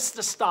is just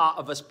the start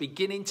of us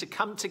beginning to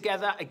come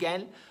together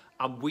again.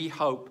 And we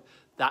hope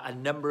that a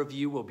number of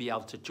you will be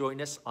able to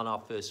join us on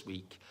our first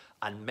week,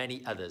 and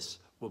many others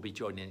will be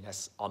joining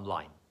us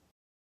online.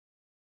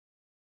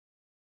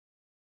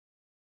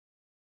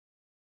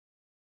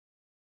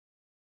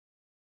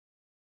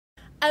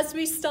 As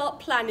we start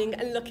planning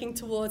and looking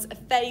towards a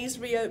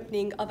phased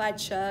reopening of our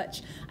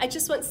church, I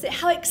just want to say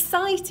how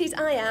excited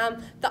I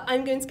am that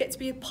I'm going to get to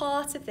be a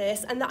part of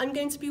this, and that I'm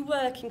going to be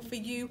working for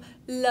you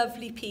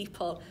lovely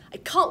people. I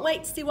can't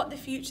wait to see what the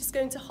future is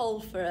going to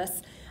hold for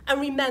us. And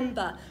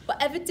remember,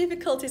 whatever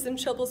difficulties and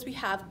troubles we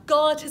have,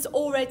 God has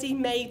already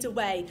made a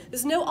way.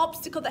 There's no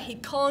obstacle that he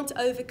can't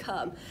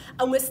overcome.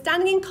 And we're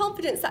standing in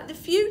confidence that the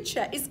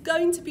future is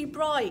going to be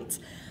bright.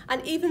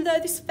 And even though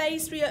this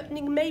phased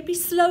reopening may be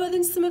slower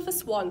than some of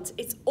us want,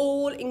 it's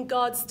all in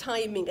God's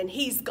timing, and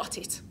he's got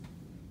it.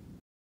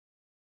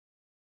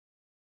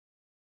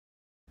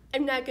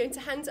 I'm now going to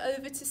hand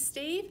over to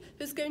Steve,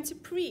 who's going to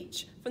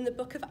preach from the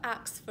book of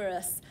Acts for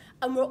us.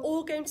 And we're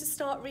all going to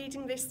start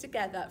reading this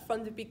together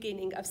from the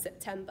beginning of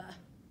September.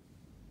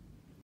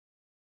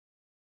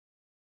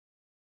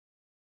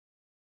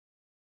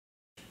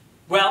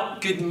 Well,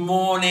 good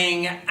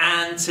morning,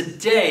 and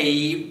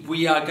today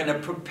we are going to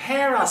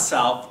prepare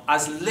ourselves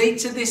as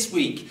later this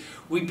week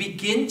we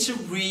begin to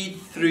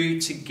read through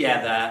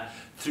together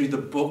through the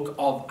book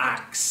of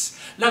Acts.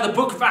 Now, the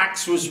book of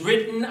Acts was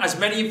written, as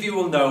many of you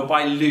will know,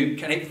 by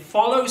Luke, and it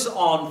follows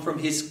on from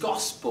his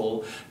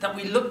gospel that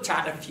we looked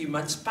at a few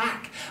months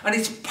back. And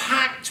it's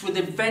packed with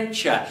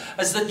adventure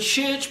as the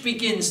church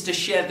begins to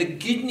share the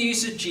good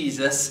news of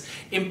Jesus,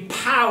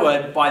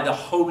 empowered by the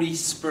Holy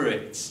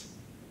Spirit.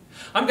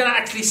 I'm going to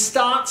actually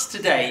start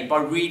today by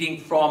reading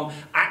from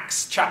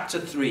Acts chapter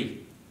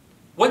 3.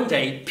 One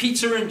day,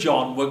 Peter and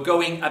John were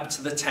going up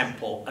to the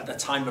temple at the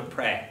time of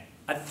prayer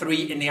at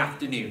 3 in the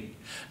afternoon.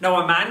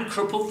 Now, a man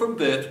crippled from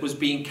birth was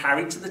being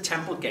carried to the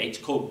temple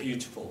gate called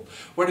Beautiful,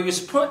 where he was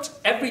put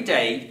every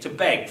day to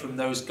beg from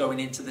those going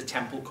into the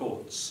temple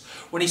courts.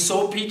 When he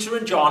saw Peter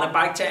and John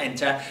about to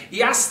enter,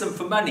 he asked them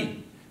for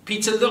money.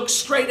 Peter looked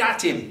straight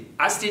at him,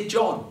 as did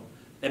John.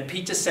 Then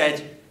Peter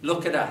said,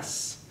 "Look at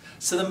us."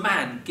 So the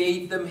man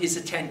gave them his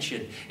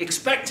attention,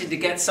 expecting to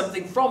get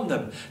something from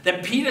them.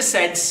 Then Peter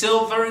said,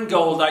 "Silver and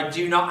gold I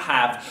do not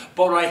have,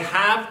 but what I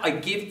have I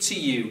give to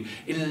you.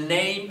 In the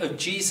name of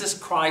Jesus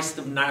Christ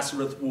of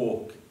Nazareth,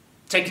 walk."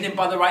 Taking him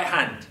by the right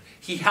hand,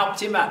 he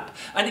helped him up,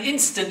 and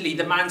instantly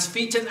the man's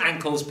feet and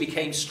ankles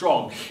became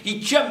strong. He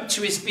jumped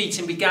to his feet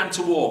and began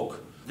to walk.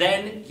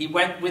 Then he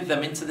went with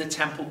them into the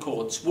temple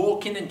courts,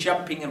 walking and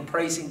jumping and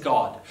praising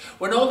God.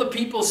 When all the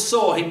people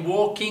saw him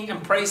walking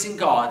and praising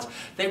God,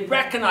 they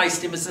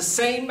recognized him as the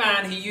same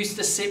man who used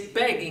to sit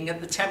begging at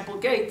the temple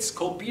gates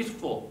called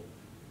Beautiful.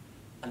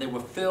 And they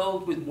were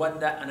filled with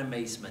wonder and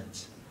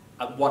amazement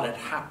at what had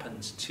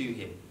happened to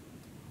him.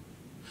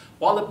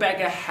 While the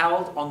beggar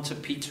held on to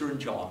Peter and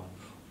John,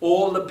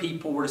 All the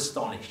people were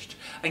astonished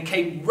and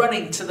came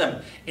running to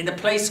them in a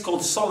place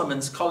called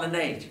Solomon's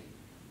Colonnade.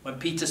 When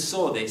Peter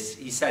saw this,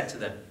 he said to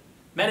them,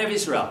 "Men of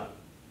Israel,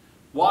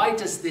 why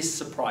does this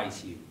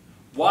surprise you?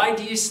 Why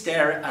do you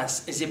stare at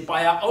us as if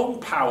by our own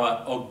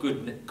power or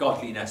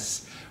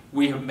godliness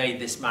we have made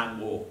this man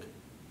walk?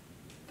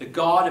 The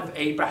God of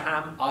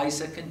Abraham,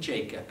 Isaac, and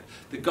Jacob,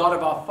 the God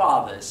of our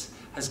fathers,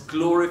 has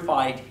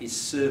glorified his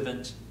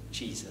servant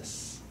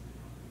Jesus."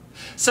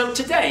 So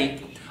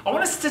today, I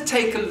want us to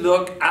take a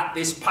look at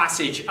this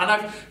passage, and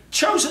I've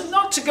chosen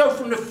not to go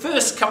from the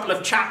first couple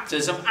of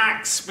chapters of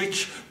Acts,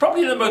 which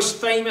probably the most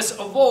famous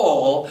of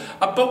all,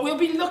 but we'll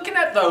be looking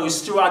at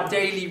those through our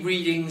daily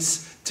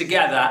readings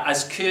together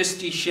as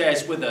Kirsty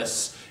shares with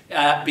us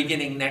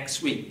beginning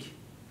next week.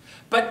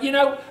 But you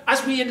know,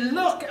 as we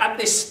look at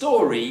this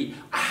story,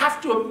 I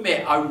have to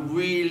admit I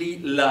really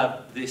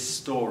love this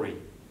story.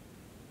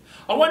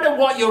 I wonder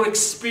what your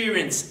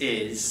experience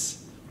is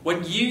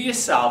when you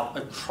yourself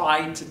have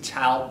tried to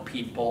tell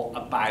people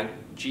about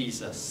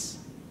Jesus.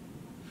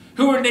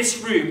 Who in this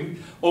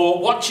room,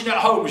 or watching at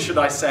home should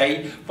I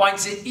say,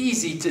 finds it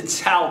easy to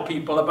tell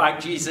people about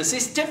Jesus?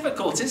 It's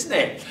difficult, isn't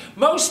it?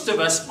 Most of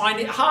us find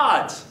it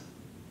hard.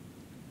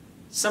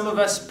 Some of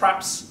us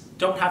perhaps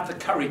don't have the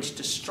courage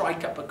to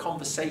strike up a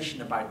conversation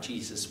about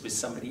Jesus with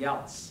somebody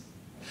else.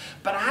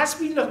 But as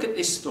we look at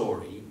this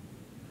story,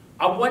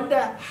 I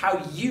wonder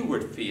how you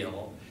would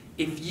feel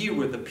if you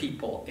were the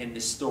people in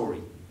this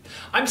story.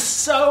 I'm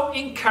so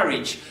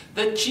encouraged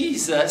that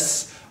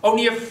Jesus,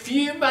 only a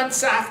few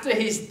months after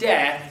his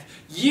death,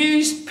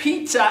 used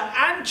Peter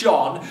and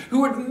John,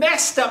 who had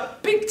messed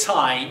up big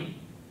time,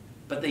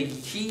 but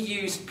he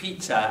used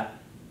Peter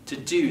to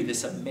do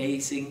this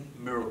amazing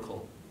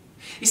miracle.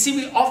 You see,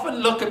 we often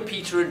look at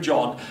Peter and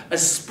John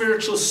as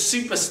spiritual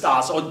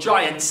superstars or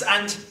giants,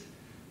 and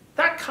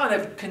that kind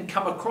of can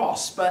come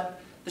across, but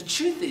the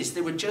truth is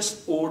they were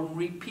just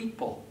ordinary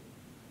people,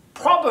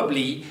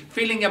 probably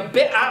feeling a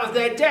bit out of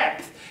their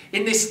depth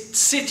in this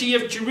city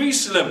of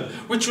Jerusalem,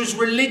 which was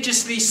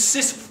religiously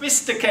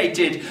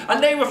sophisticated,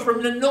 and they were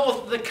from the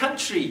north of the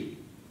country.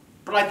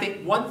 But I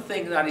think one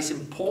thing that is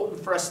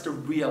important for us to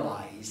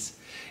realize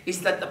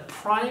is that the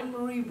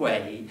primary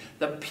way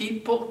that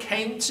people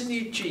came to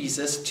know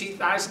Jesus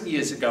 2,000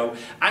 years ago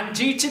and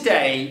do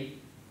today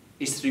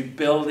is through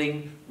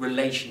building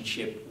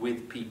relationship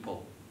with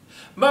people.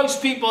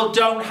 Most people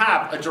don't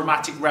have a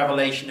dramatic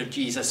revelation of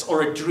Jesus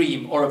or a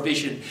dream or a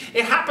vision.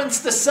 It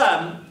happens to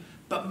some,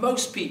 but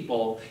most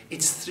people,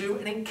 it's through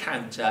an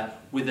encounter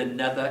with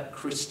another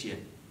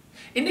Christian.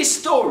 In this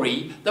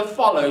story that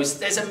follows,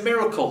 there's a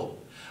miracle.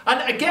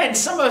 And again,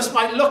 some of us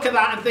might look at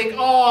that and think,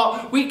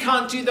 oh, we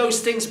can't do those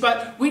things.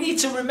 But we need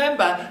to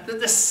remember that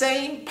the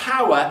same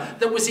power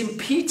that was in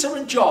Peter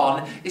and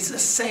John is the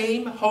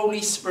same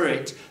Holy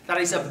Spirit that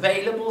is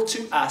available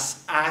to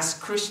us as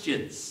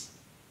Christians.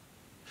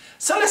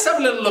 So let's have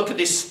a little look at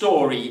this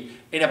story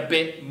in a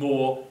bit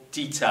more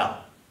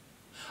detail.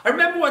 I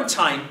remember one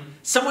time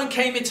someone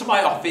came into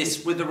my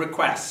office with a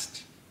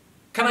request.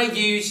 Can I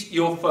use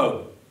your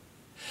phone?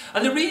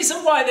 And the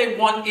reason why they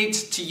wanted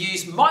to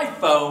use my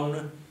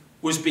phone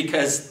was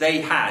because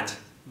they had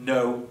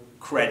no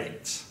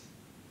credit.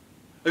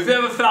 Have you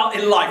ever felt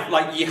in life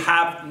like you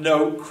have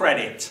no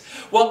credit?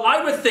 Well,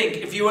 I would think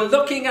if you were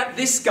looking at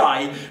this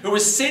guy who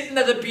was sitting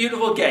at the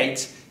beautiful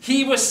gate,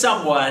 he was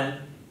someone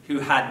who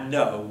had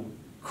no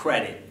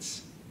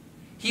credit.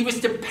 He was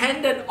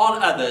dependent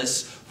on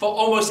others for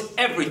almost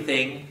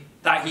everything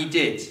that he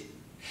did.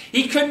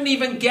 He couldn't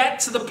even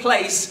get to the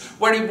place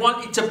where he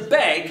wanted to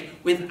beg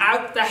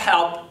without the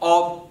help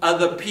of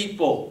other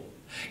people.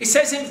 It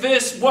says in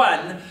verse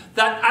 1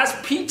 that as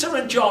Peter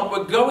and John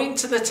were going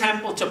to the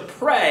temple to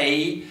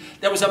pray,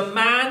 there was a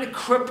man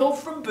crippled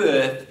from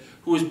birth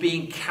who was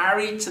being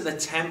carried to the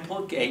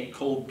temple gate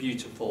called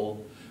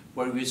Beautiful,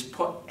 where he was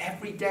put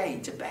every day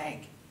to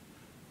beg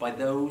by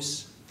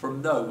those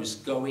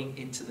going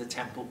into the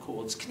temple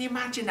courts. Can you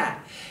imagine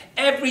that?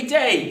 Every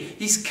day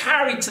he's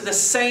carried to the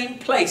same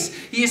place.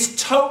 He is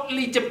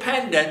totally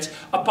dependent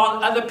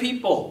upon other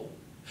people.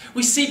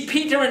 We see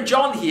Peter and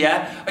John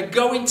here are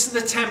going to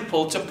the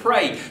temple to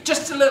pray.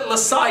 Just a little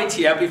aside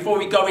here before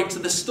we go into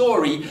the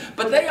story,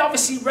 but they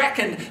obviously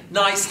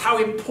recognized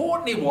how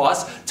important it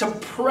was to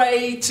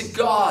pray to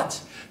God,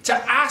 to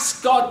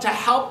ask God to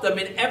help them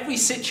in every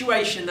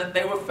situation that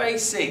they were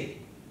facing.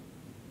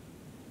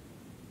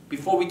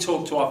 Before we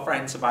talk to our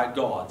friends about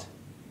God,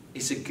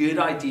 it's a good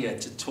idea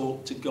to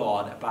talk to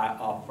God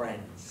about our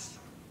friends.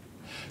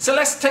 So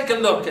let's take a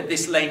look at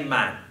this lame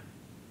man.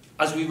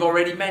 As we've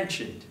already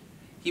mentioned,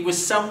 he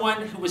was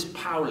someone who was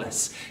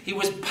powerless. He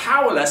was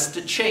powerless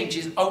to change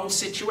his own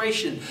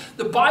situation.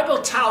 The Bible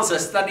tells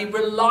us that he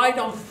relied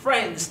on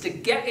friends to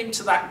get him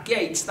to that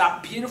gate,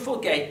 that beautiful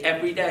gate,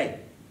 every day.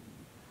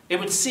 It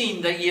would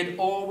seem that he had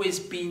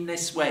always been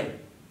this way.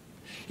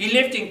 He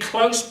lived in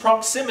close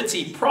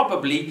proximity,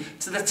 probably,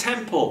 to the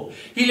temple.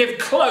 He lived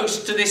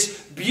close to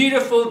this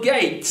beautiful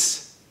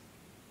gate.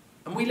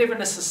 And we live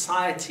in a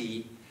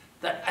society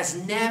that has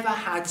never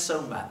had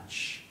so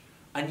much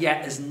and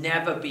yet has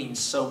never been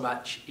so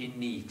much in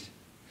need.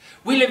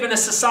 We live in a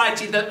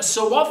society that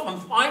so often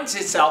finds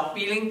itself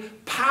feeling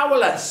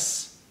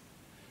powerless.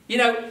 You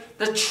know,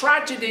 the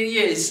tragedy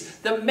is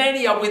that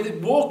many are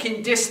within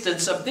walking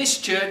distance of this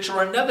church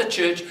or another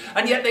church,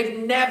 and yet they've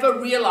never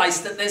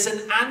realized that there's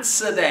an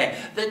answer there,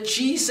 that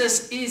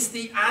Jesus is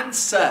the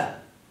answer.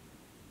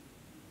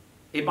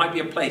 It might be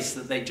a place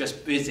that they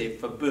just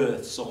visit for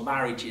births or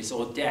marriages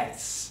or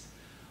deaths,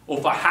 or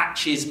for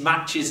hatches,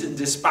 matches and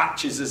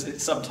dispatches, as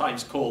it's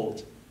sometimes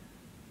called.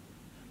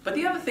 But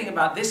the other thing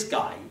about this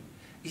guy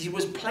is he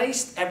was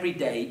placed every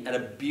day at a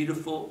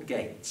beautiful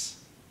gate.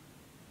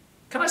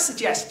 Can I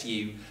suggest to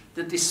you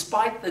that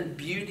despite the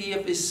beauty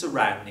of his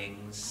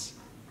surroundings,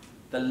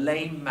 the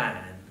lame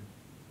man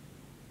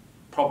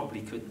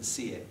probably couldn't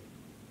see it.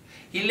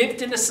 He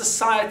lived in a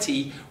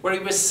society where he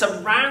was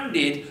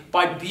surrounded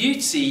by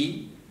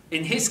beauty,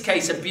 in his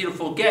case a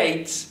beautiful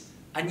gate,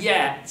 and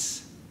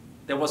yet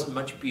there wasn't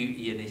much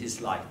beauty in his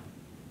life.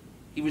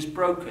 He was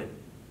broken.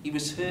 He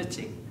was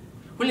hurting.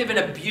 We live in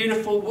a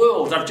beautiful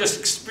world. I've just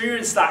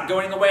experienced that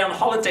going away on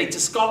holiday to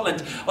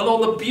Scotland and all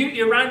the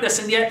beauty around us,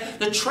 and yet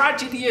the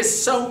tragedy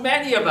is so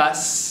many of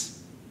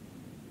us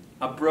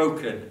are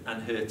broken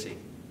and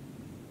hurting.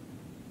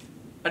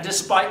 And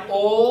despite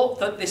all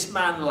that this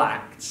man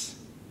lacked,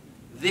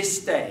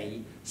 this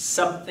day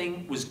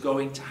something was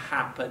going to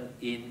happen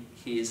in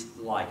his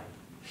life.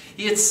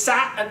 He had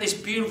sat at this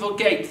beautiful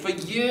gate for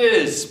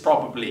years,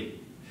 probably.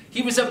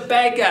 He was a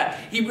beggar.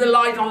 He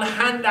relied on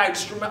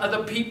handouts from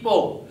other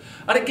people.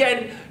 And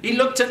again, he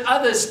looked at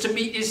others to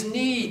meet his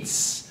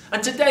needs.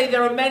 And today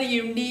there are many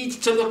who need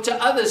to look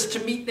to others to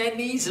meet their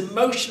needs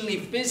emotionally,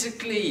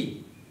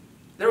 physically.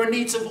 There are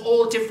needs of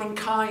all different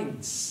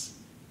kinds.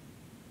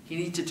 He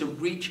needed to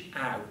reach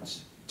out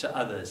to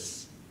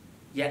others,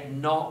 yet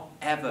not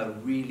ever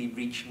really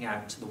reaching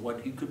out to the one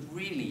who could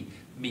really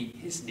meet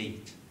his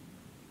need.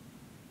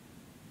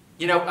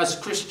 You know, as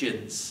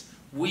Christians,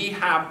 we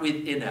have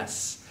within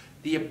us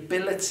the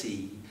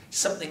ability,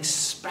 something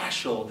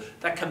special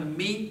that can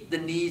meet the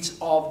needs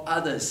of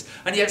others.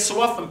 And yet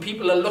so often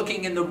people are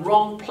looking in the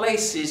wrong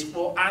places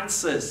for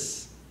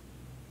answers.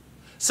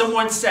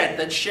 Someone said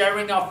that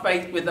sharing our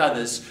faith with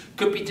others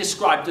could be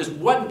described as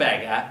one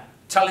beggar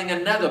telling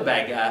another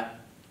beggar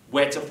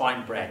where to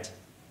find bread.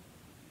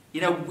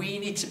 You know, we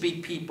need to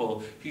be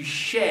people who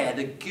share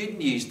the good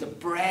news, the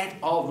bread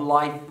of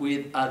life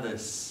with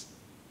others.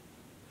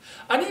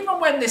 And even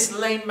when this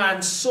lame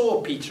man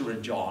saw Peter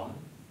and John,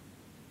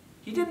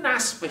 he didn't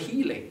ask for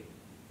healing.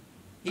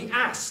 He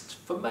asked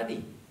for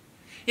money.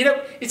 You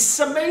know, it's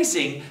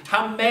amazing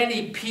how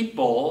many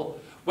people,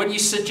 when you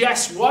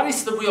suggest what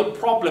is the real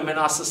problem in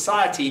our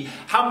society,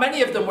 how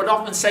many of them would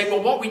often say,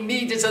 well, what we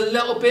need is a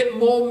little bit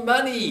more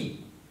money.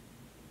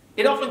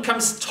 It often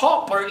comes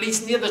top, or at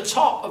least near the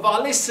top of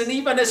our lists. And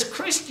even as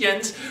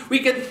Christians, we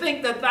can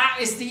think that that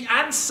is the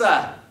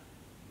answer.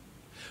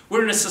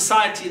 We're in a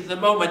society at the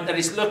moment that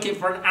is looking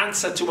for an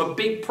answer to a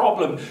big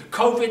problem,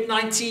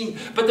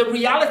 COVID-19. But the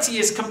reality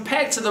is,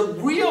 compared to the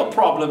real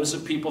problems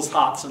of people's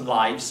hearts and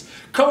lives,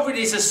 COVID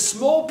is a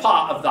small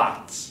part of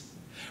that.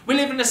 We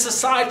live in a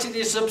society that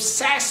is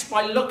obsessed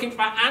by looking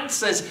for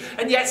answers,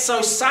 and yet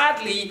so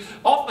sadly,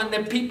 often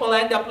the people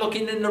end up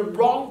looking in the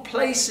wrong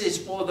places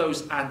for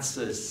those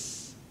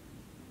answers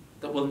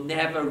that will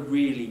never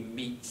really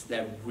meet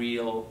their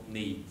real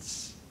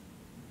needs.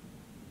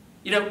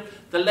 You know,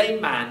 the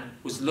lame man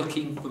was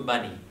looking for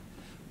money,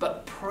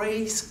 but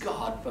praise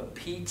God for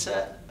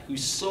Peter, who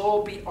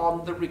saw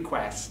beyond the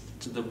request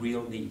to the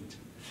real need.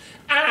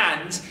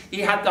 And he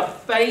had the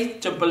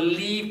faith to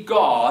believe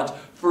God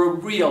for a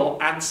real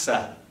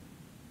answer.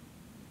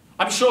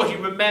 I'm sure he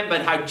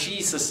remembered how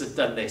Jesus had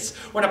done this.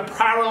 When a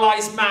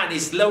paralyzed man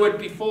is lowered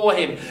before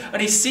him,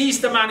 and he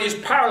sees the man who's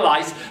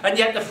paralyzed, and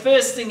yet the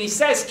first thing he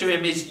says to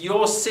him is,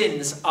 your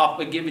sins are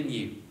forgiven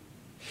you.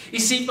 You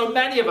see, for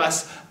many of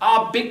us,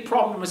 our big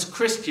problem as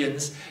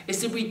Christians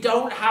is that we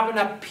don't have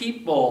enough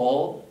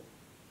people,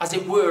 as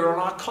it were, on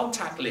our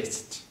contact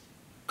list.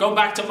 Going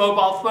back to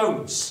mobile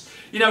phones.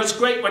 You know, it's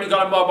great when you've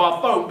got a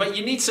mobile phone, but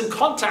you need some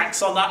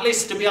contacts on that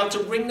list to be able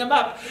to ring them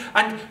up.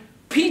 And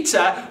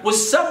Peter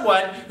was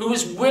someone who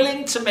was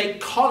willing to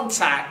make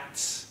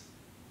contact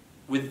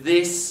with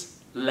this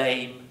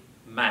lame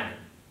man.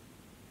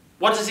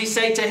 What does he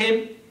say to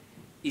him?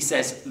 He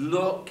says,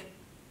 look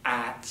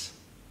at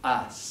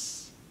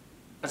us.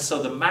 And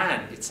so the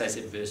man, it says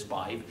in verse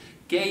 5,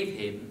 gave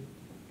him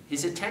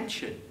his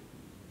attention.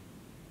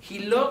 He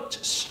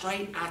looked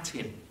straight at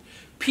him.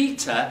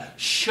 Peter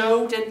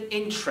showed an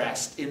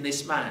interest in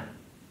this man.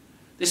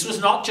 This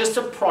was not just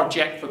a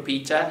project for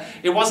Peter.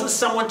 It wasn't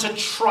someone to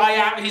try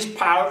out his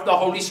power of the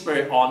Holy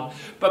Spirit on,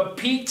 but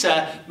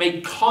Peter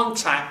made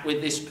contact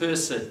with this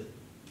person.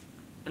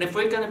 And if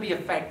we're going to be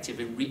effective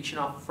in reaching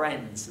our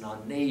friends and our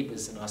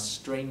neighbours and our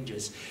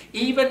strangers,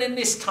 even in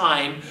this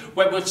time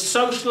when we're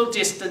social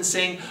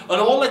distancing and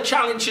all the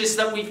challenges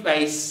that we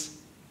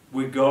face,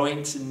 we're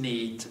going to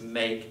need to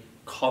make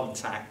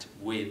contact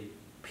with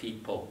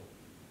people.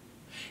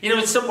 You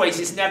know, in some ways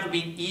it's never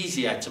been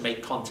easier to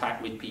make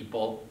contact with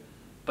people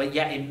but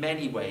yet in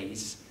many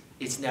ways,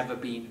 it's never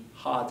been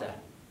harder.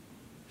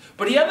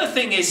 But the other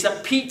thing is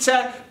that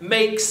Peter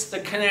makes the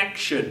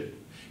connection.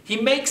 He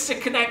makes the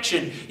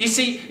connection. You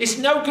see, it's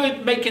no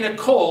good making a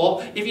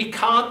call if you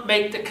can't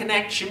make the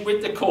connection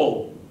with the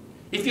call,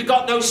 if you've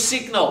got no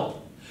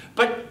signal.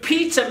 But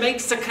Peter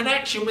makes the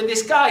connection with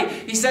this guy.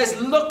 He says,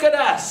 look at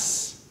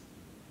us.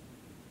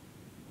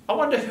 I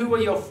wonder, who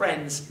are your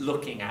friends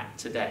looking at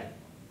today?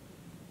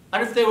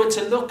 And if they were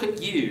to look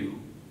at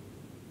you,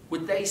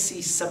 would they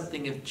see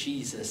something of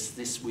Jesus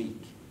this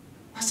week?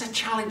 That's a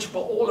challenge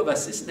for all of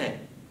us, isn't it?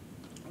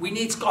 We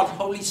need God's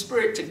Holy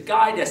Spirit to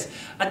guide us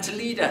and to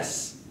lead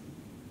us.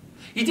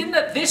 He didn't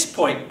at this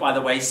point, by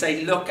the way,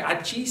 say, look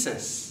at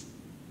Jesus.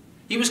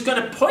 He was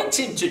going to point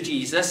him to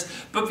Jesus,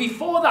 but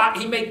before that,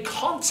 he made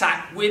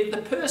contact with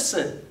the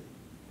person.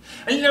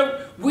 And you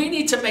know, we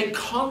need to make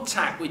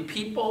contact with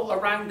people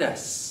around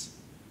us.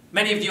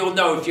 Many of you will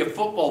know, if you're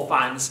football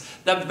fans,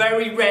 that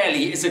very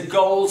rarely is a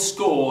goal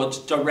scored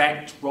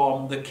direct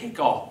from the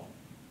kickoff.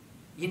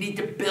 You need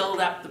to build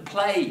up the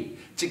play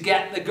to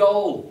get the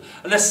goal.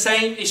 And the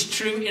same is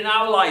true in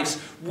our lives.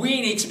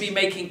 We need to be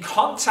making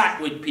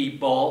contact with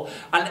people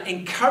and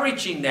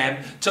encouraging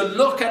them to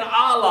look at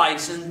our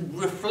lives and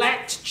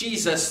reflect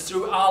Jesus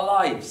through our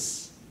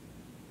lives.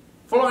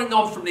 Following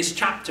on from this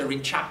chapter,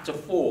 in chapter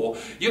 4,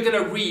 you're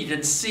going to read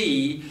and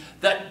see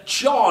that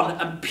John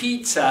and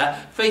Peter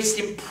faced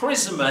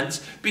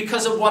imprisonment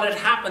because of what had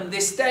happened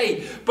this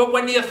day. But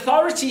when the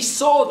authorities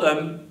saw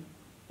them,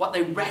 what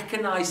they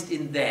recognized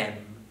in them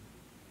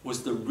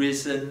was the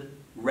risen,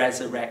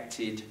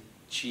 resurrected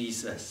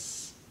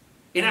Jesus.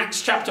 In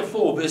Acts chapter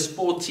 4, verse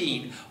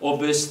 14 or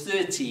verse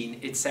 13,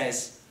 it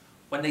says,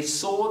 when they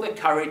saw the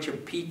courage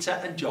of Peter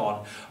and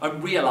John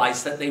and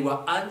realized that they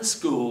were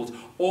unschooled,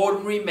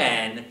 ordinary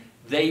men,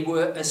 they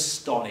were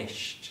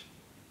astonished.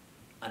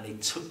 And they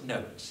took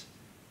note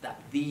that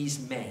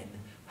these men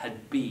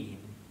had been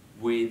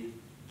with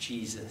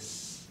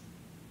Jesus.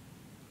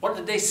 What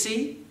did they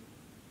see?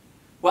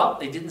 Well,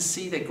 they didn't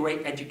see their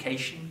great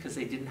education because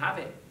they didn't have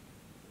it.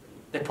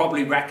 They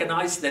probably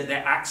recognized that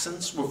their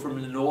accents were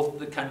from the north of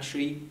the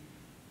country,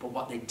 but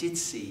what they did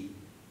see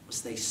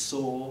was they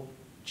saw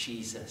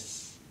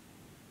Jesus.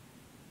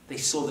 They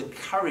saw the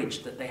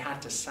courage that they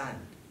had to stand,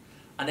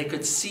 and they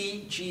could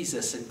see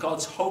Jesus and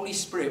God's Holy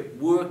Spirit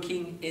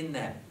working in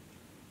them.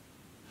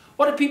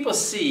 What do people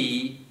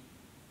see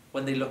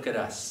when they look at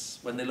us,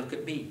 when they look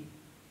at me,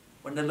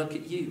 when they look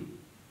at you?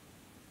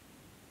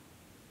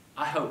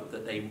 I hope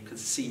that they could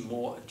see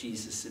more of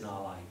Jesus in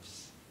our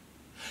lives.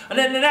 And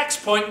then the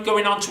next point,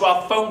 going on to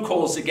our phone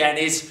calls again,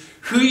 is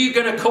who are you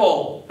going to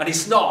call? And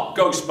it's not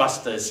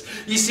Ghostbusters.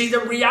 You see, the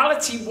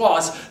reality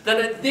was that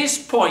at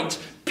this point,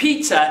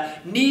 Peter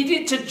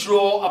needed to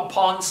draw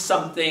upon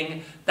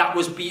something that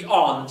was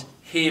beyond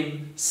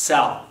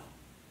himself.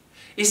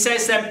 It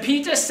says, then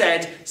Peter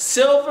said,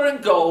 silver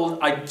and gold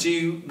I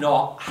do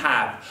not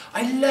have.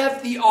 I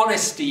love the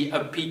honesty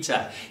of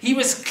Peter. He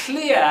was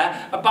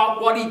clear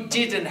about what he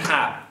didn't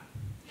have.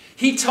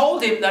 He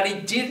told him that he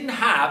didn't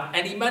have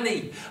any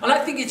money. And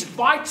I think it's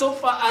vital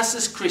for us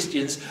as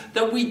Christians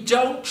that we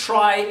don't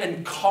try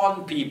and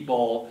con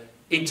people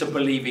into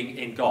believing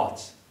in God.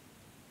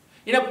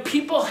 You know,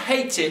 people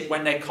hate it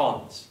when they're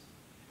conned.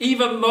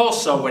 Even more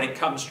so when it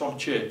comes from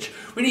church.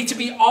 We need to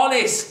be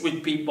honest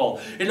with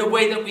people in the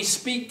way that we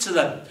speak to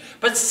them.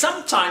 But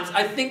sometimes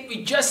I think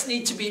we just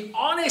need to be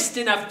honest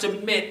enough to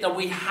admit that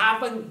we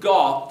haven't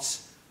got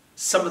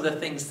some of the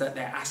things that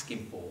they're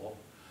asking for,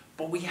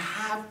 but we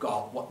have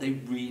got what they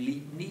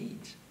really need.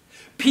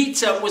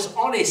 Peter was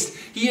honest.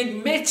 He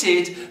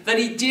admitted that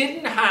he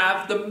didn't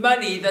have the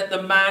money that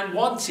the man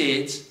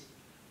wanted,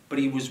 but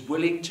he was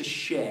willing to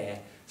share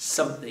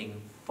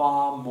something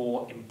far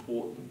more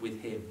important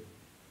with him.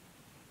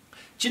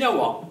 Do you know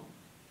what?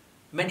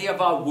 Many of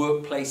our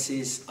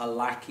workplaces are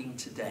lacking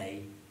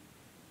today.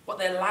 What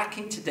they're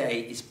lacking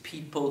today is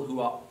people who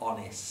are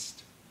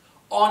honest.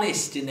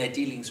 Honest in their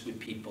dealings with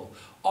people.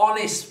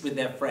 Honest with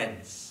their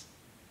friends.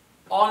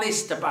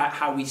 Honest about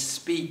how we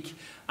speak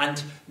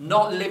and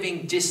not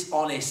living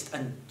dishonest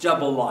and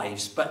double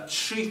lives, but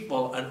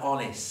truthful and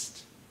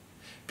honest.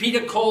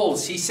 Peter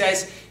calls, he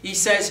says,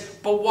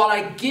 but what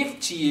I give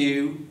to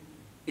you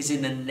is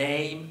in the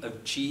name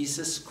of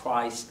Jesus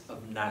Christ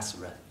of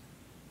Nazareth.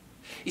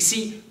 You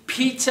see,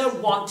 Peter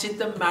wanted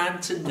the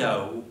man to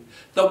know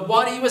that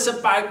what he was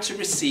about to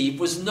receive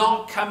was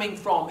not coming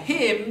from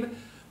him,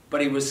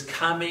 but it was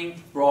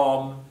coming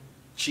from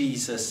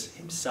Jesus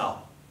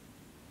himself.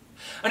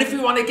 And if we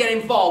want to get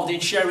involved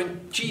in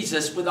sharing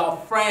Jesus with our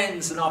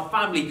friends and our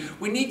family,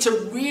 we need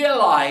to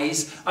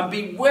realize and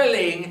be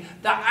willing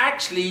that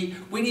actually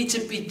we need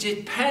to be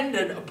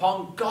dependent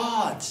upon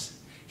God.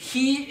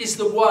 He is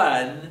the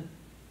one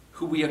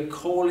who we are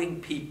calling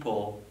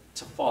people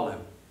to follow.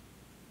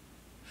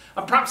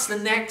 And perhaps the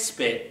next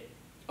bit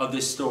of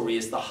this story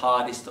is the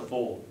hardest of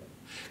all,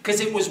 because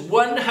it was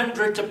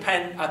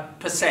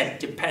 100%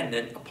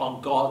 dependent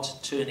upon God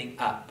turning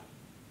up.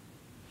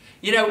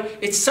 You know,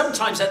 it's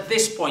sometimes at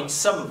this point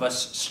some of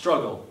us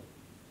struggle.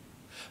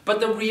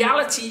 But the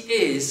reality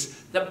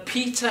is that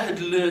Peter had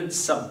learned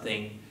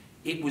something.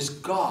 It was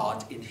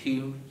God in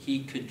whom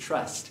he could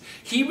trust.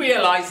 He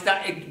realized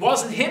that it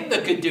wasn't him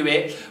that could do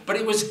it, but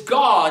it was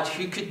God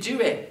who could do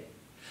it.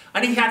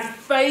 And he had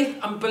faith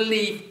and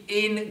belief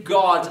in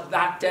God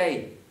that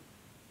day.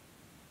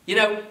 You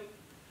know,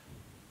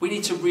 we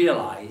need to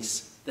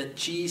realize that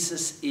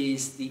Jesus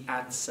is the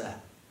answer.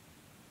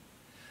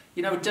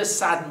 You know, it does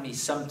sadden me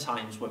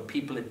sometimes when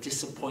people are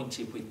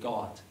disappointed with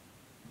God.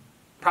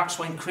 Perhaps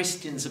when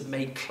Christians have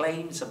made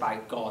claims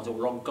about God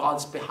or on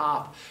God's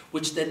behalf,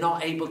 which they're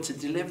not able to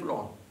deliver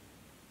on.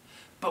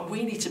 But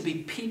we need to be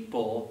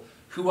people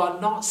who are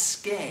not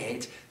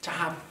scared to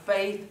have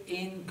faith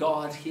in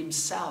God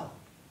himself.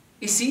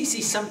 It's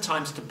easy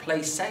sometimes to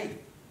play safe,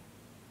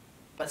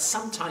 but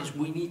sometimes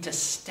we need to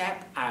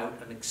step out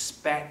and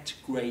expect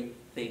great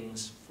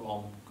things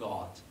from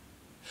God.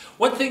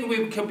 One thing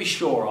we can be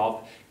sure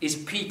of is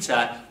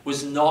Peter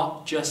was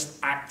not just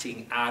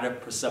acting out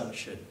of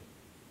presumption.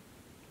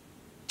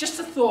 Just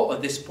a thought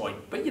at this point,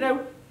 but you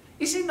know,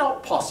 is it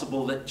not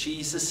possible that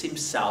Jesus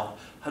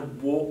himself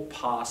had walked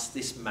past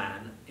this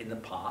man in the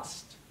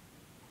past?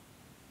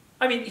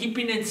 I mean, he'd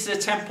been into the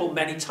temple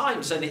many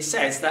times, and it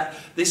says that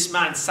this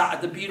man sat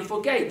at the beautiful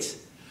gate.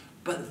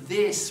 But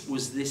this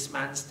was this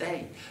man's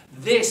day.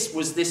 This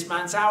was this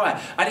man's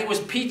hour. And it was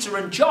Peter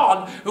and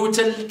John who were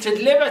to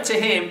deliver to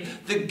him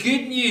the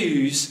good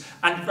news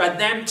and for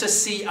them to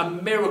see a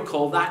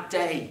miracle that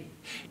day.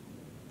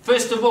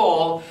 First of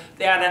all,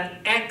 they had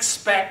an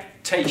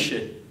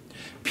expectation.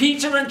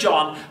 Peter and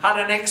John had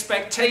an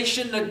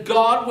expectation that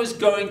God was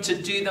going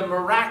to do the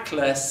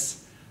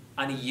miraculous,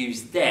 and he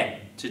used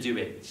them to do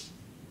it.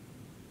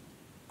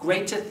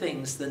 Greater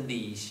things than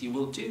these you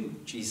will do,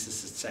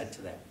 Jesus had said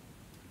to them.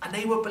 And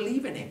they were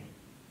believing it.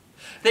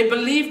 They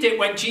believed it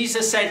when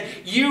Jesus said,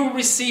 you will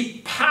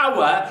receive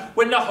power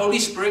when the Holy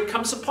Spirit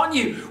comes upon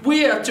you.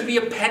 We are to be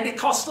a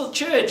Pentecostal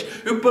church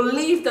who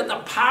believe that the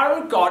power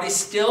of God is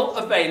still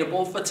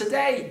available for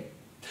today.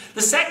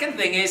 The second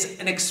thing is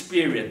an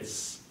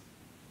experience.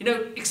 You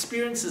know,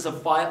 experiences are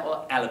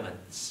vital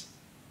elements.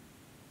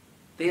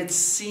 They had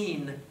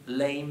seen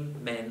lame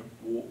men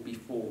walk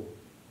before.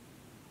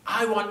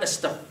 I want us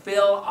to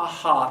fill our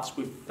hearts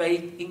with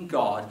faith in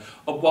God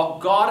of what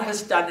God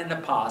has done in the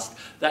past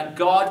that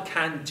God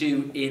can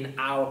do in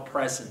our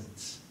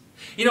present.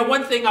 You know,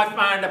 one thing I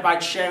found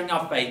about sharing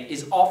our faith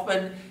is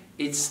often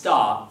it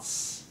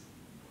starts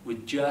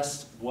with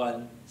just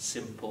one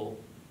simple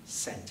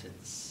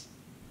sentence.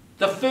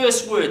 The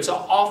first words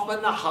are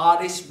often the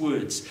hardest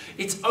words.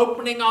 It's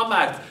opening our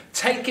mouth,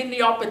 taking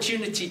the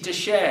opportunity to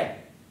share.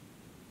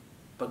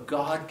 But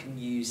God can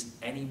use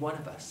any one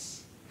of us.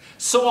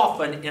 So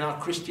often in our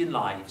Christian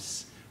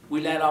lives, we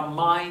let our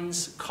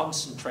minds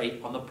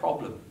concentrate on the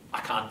problem.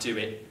 I can't do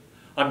it.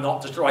 I'm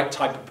not the right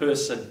type of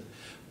person.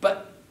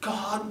 But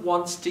God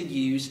wants to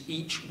use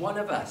each one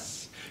of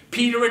us.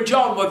 Peter and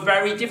John were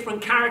very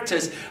different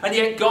characters, and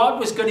yet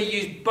God was going to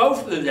use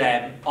both of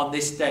them on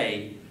this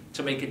day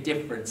to make a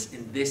difference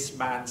in this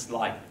man's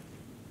life.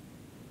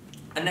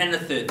 And then the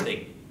third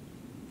thing,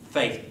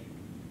 faith.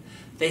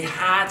 They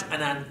had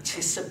an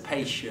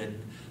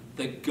anticipation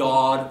that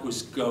God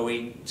was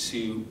going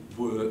to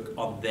work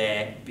on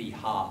their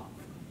behalf.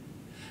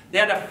 They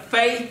had a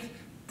faith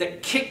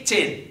that kicked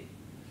in.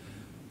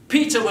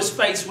 Peter was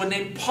faced with an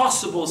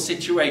impossible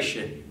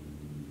situation.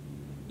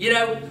 You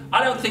know,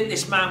 I don't think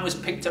this man was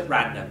picked at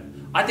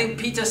random. I think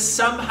Peter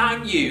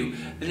somehow knew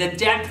in the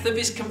depth of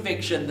his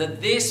conviction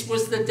that this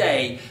was the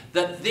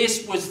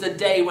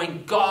day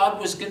when God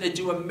was going to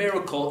do a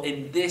miracle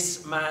in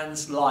this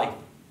man's life.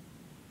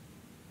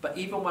 But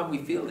even when we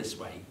feel this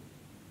way,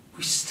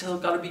 we still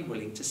got to be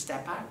willing to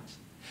step out.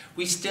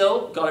 We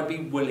still got to be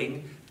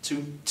willing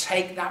to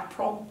take that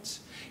prompt.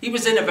 He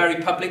was in a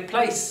very public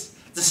place.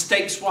 The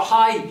stakes were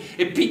high.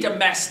 If Peter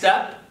messed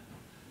up,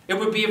 it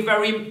would be a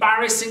very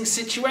embarrassing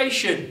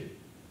situation.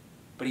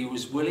 But he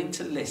was willing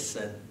to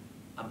listen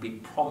and be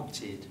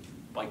prompted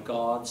by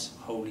God's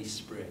Holy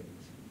Spirit.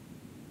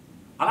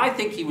 And I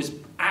think he was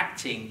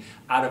acting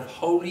out of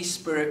Holy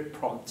Spirit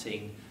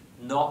prompting,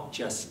 not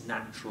just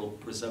natural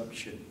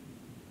presumption.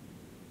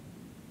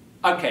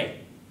 Okay,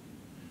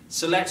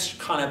 so let's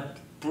kind of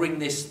bring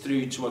this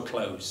through to a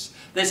close.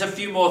 There's a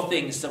few more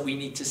things that we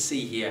need to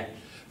see here.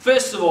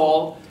 First of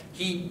all,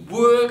 he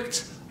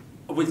worked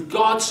with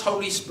God's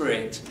Holy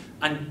Spirit,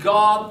 and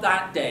God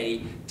that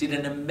day did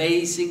an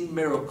amazing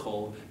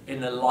miracle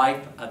in the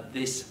life of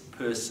this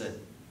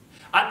person.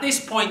 At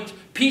this point,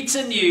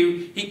 Peter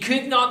knew he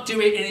could not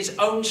do it in his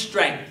own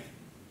strength.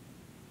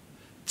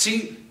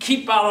 To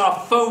keep our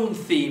phone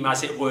theme,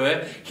 as it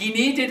were, he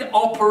needed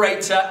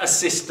operator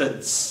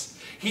assistance.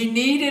 He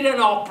needed an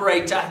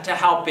operator to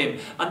help him,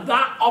 and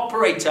that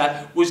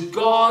operator was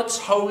God's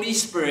Holy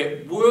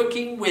Spirit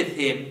working with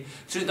him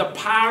through the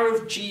power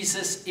of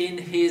Jesus in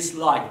his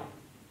life.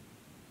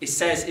 It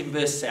says in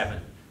verse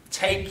 7,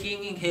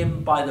 taking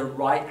him by the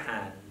right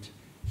hand,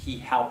 he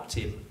helped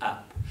him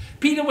up.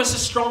 Peter was a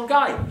strong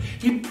guy.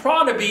 He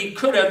probably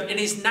could have, in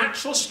his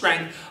natural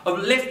strength, have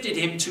lifted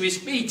him to his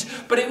feet,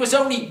 but it was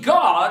only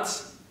God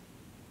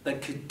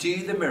that could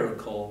do the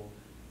miracle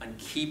and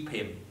keep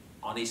him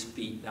on his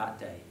feet that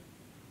day.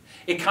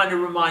 It kind of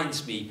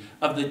reminds me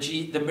of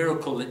the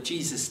miracle that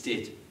Jesus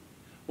did.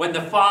 When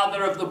the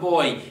father of the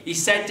boy, he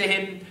said to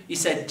him, he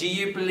said, "Do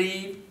you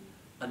believe?"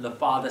 And the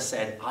father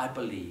said, "I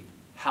believe.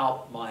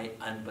 Help my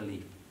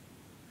unbelief."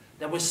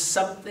 There was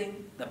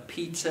something that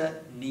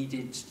Peter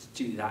needed to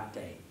do that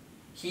day.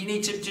 He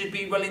needed to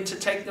be willing to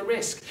take the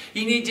risk.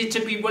 He needed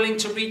to be willing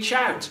to reach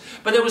out.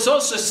 But there was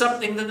also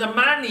something that the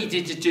man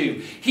needed to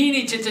do. He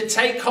needed to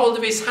take hold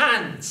of his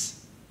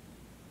hands.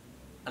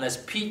 And as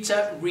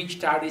Peter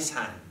reached out his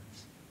hand,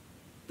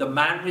 the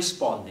man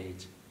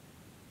responded,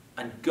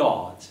 and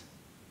God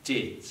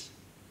did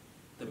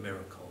the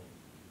miracle.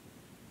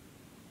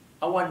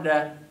 I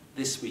wonder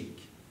this week,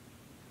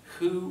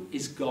 who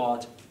is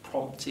God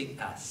prompting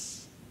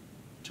us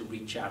to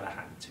reach out a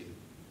hand to?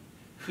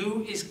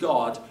 Who is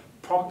God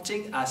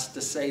prompting us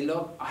to say,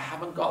 "Look, I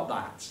haven't got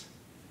that,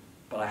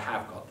 but I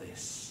have got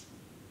this"?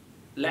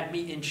 Let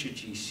me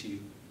introduce you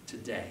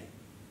today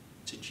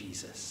to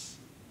Jesus.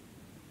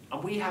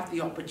 And we have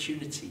the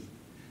opportunity.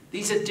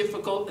 These are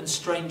difficult and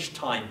strange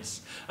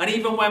times. And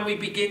even when we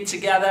begin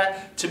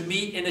together to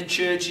meet in a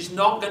church, it's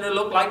not going to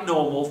look like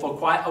normal for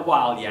quite a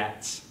while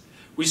yet.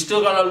 We've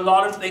still got a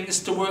lot of things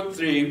to work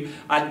through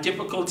and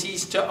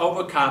difficulties to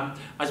overcome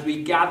as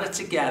we gather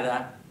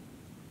together.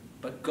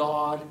 But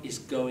God is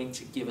going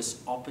to give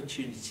us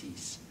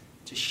opportunities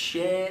to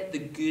share the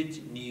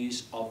good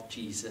news of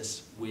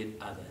Jesus with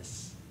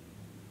others.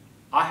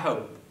 I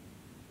hope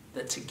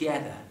that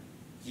together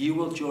you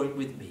will join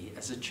with me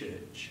as a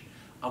church,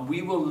 and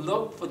we will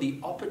look for the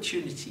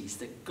opportunities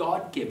that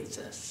God gives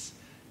us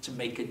to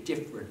make a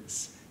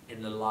difference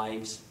in the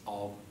lives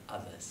of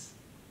others.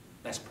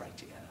 Let's pray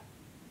together.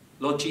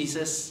 Lord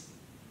Jesus,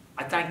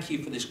 I thank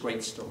you for this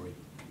great story.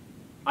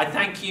 I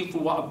thank you for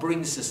what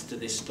brings us to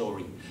this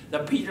story,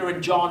 that Peter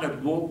and John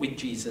had walked with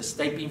Jesus.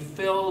 They've been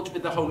filled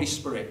with the Holy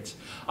Spirit.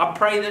 I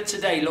pray that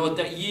today, Lord,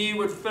 that you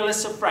would fill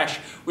us afresh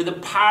with the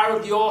power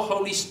of your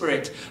Holy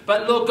Spirit.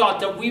 But Lord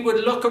God, that we would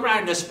look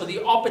around us for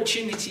the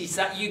opportunities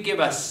that you give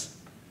us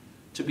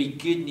to be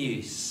good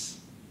news,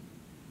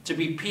 to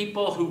be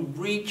people who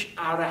reach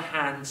out a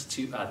hand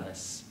to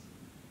others,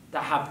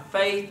 that have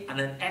faith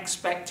and an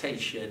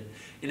expectation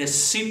in a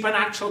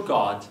supernatural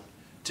God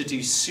to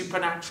do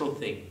supernatural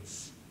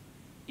things.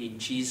 In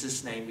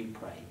Jesus' name we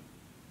pray.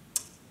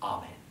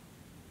 Amen.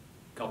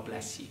 God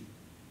bless you,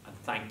 and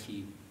thank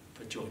you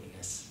for joining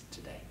us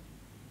today.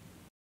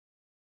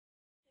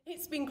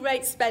 It's been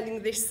great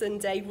spending this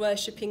Sunday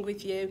worshipping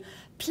with you.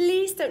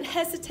 Please don't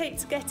hesitate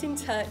to get in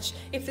touch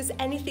if there's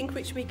anything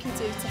which we can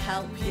do to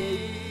help you.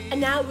 And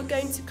now we're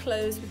going to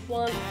close with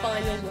one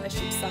final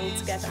worship song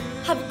together.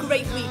 Have a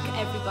great week,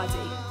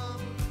 everybody.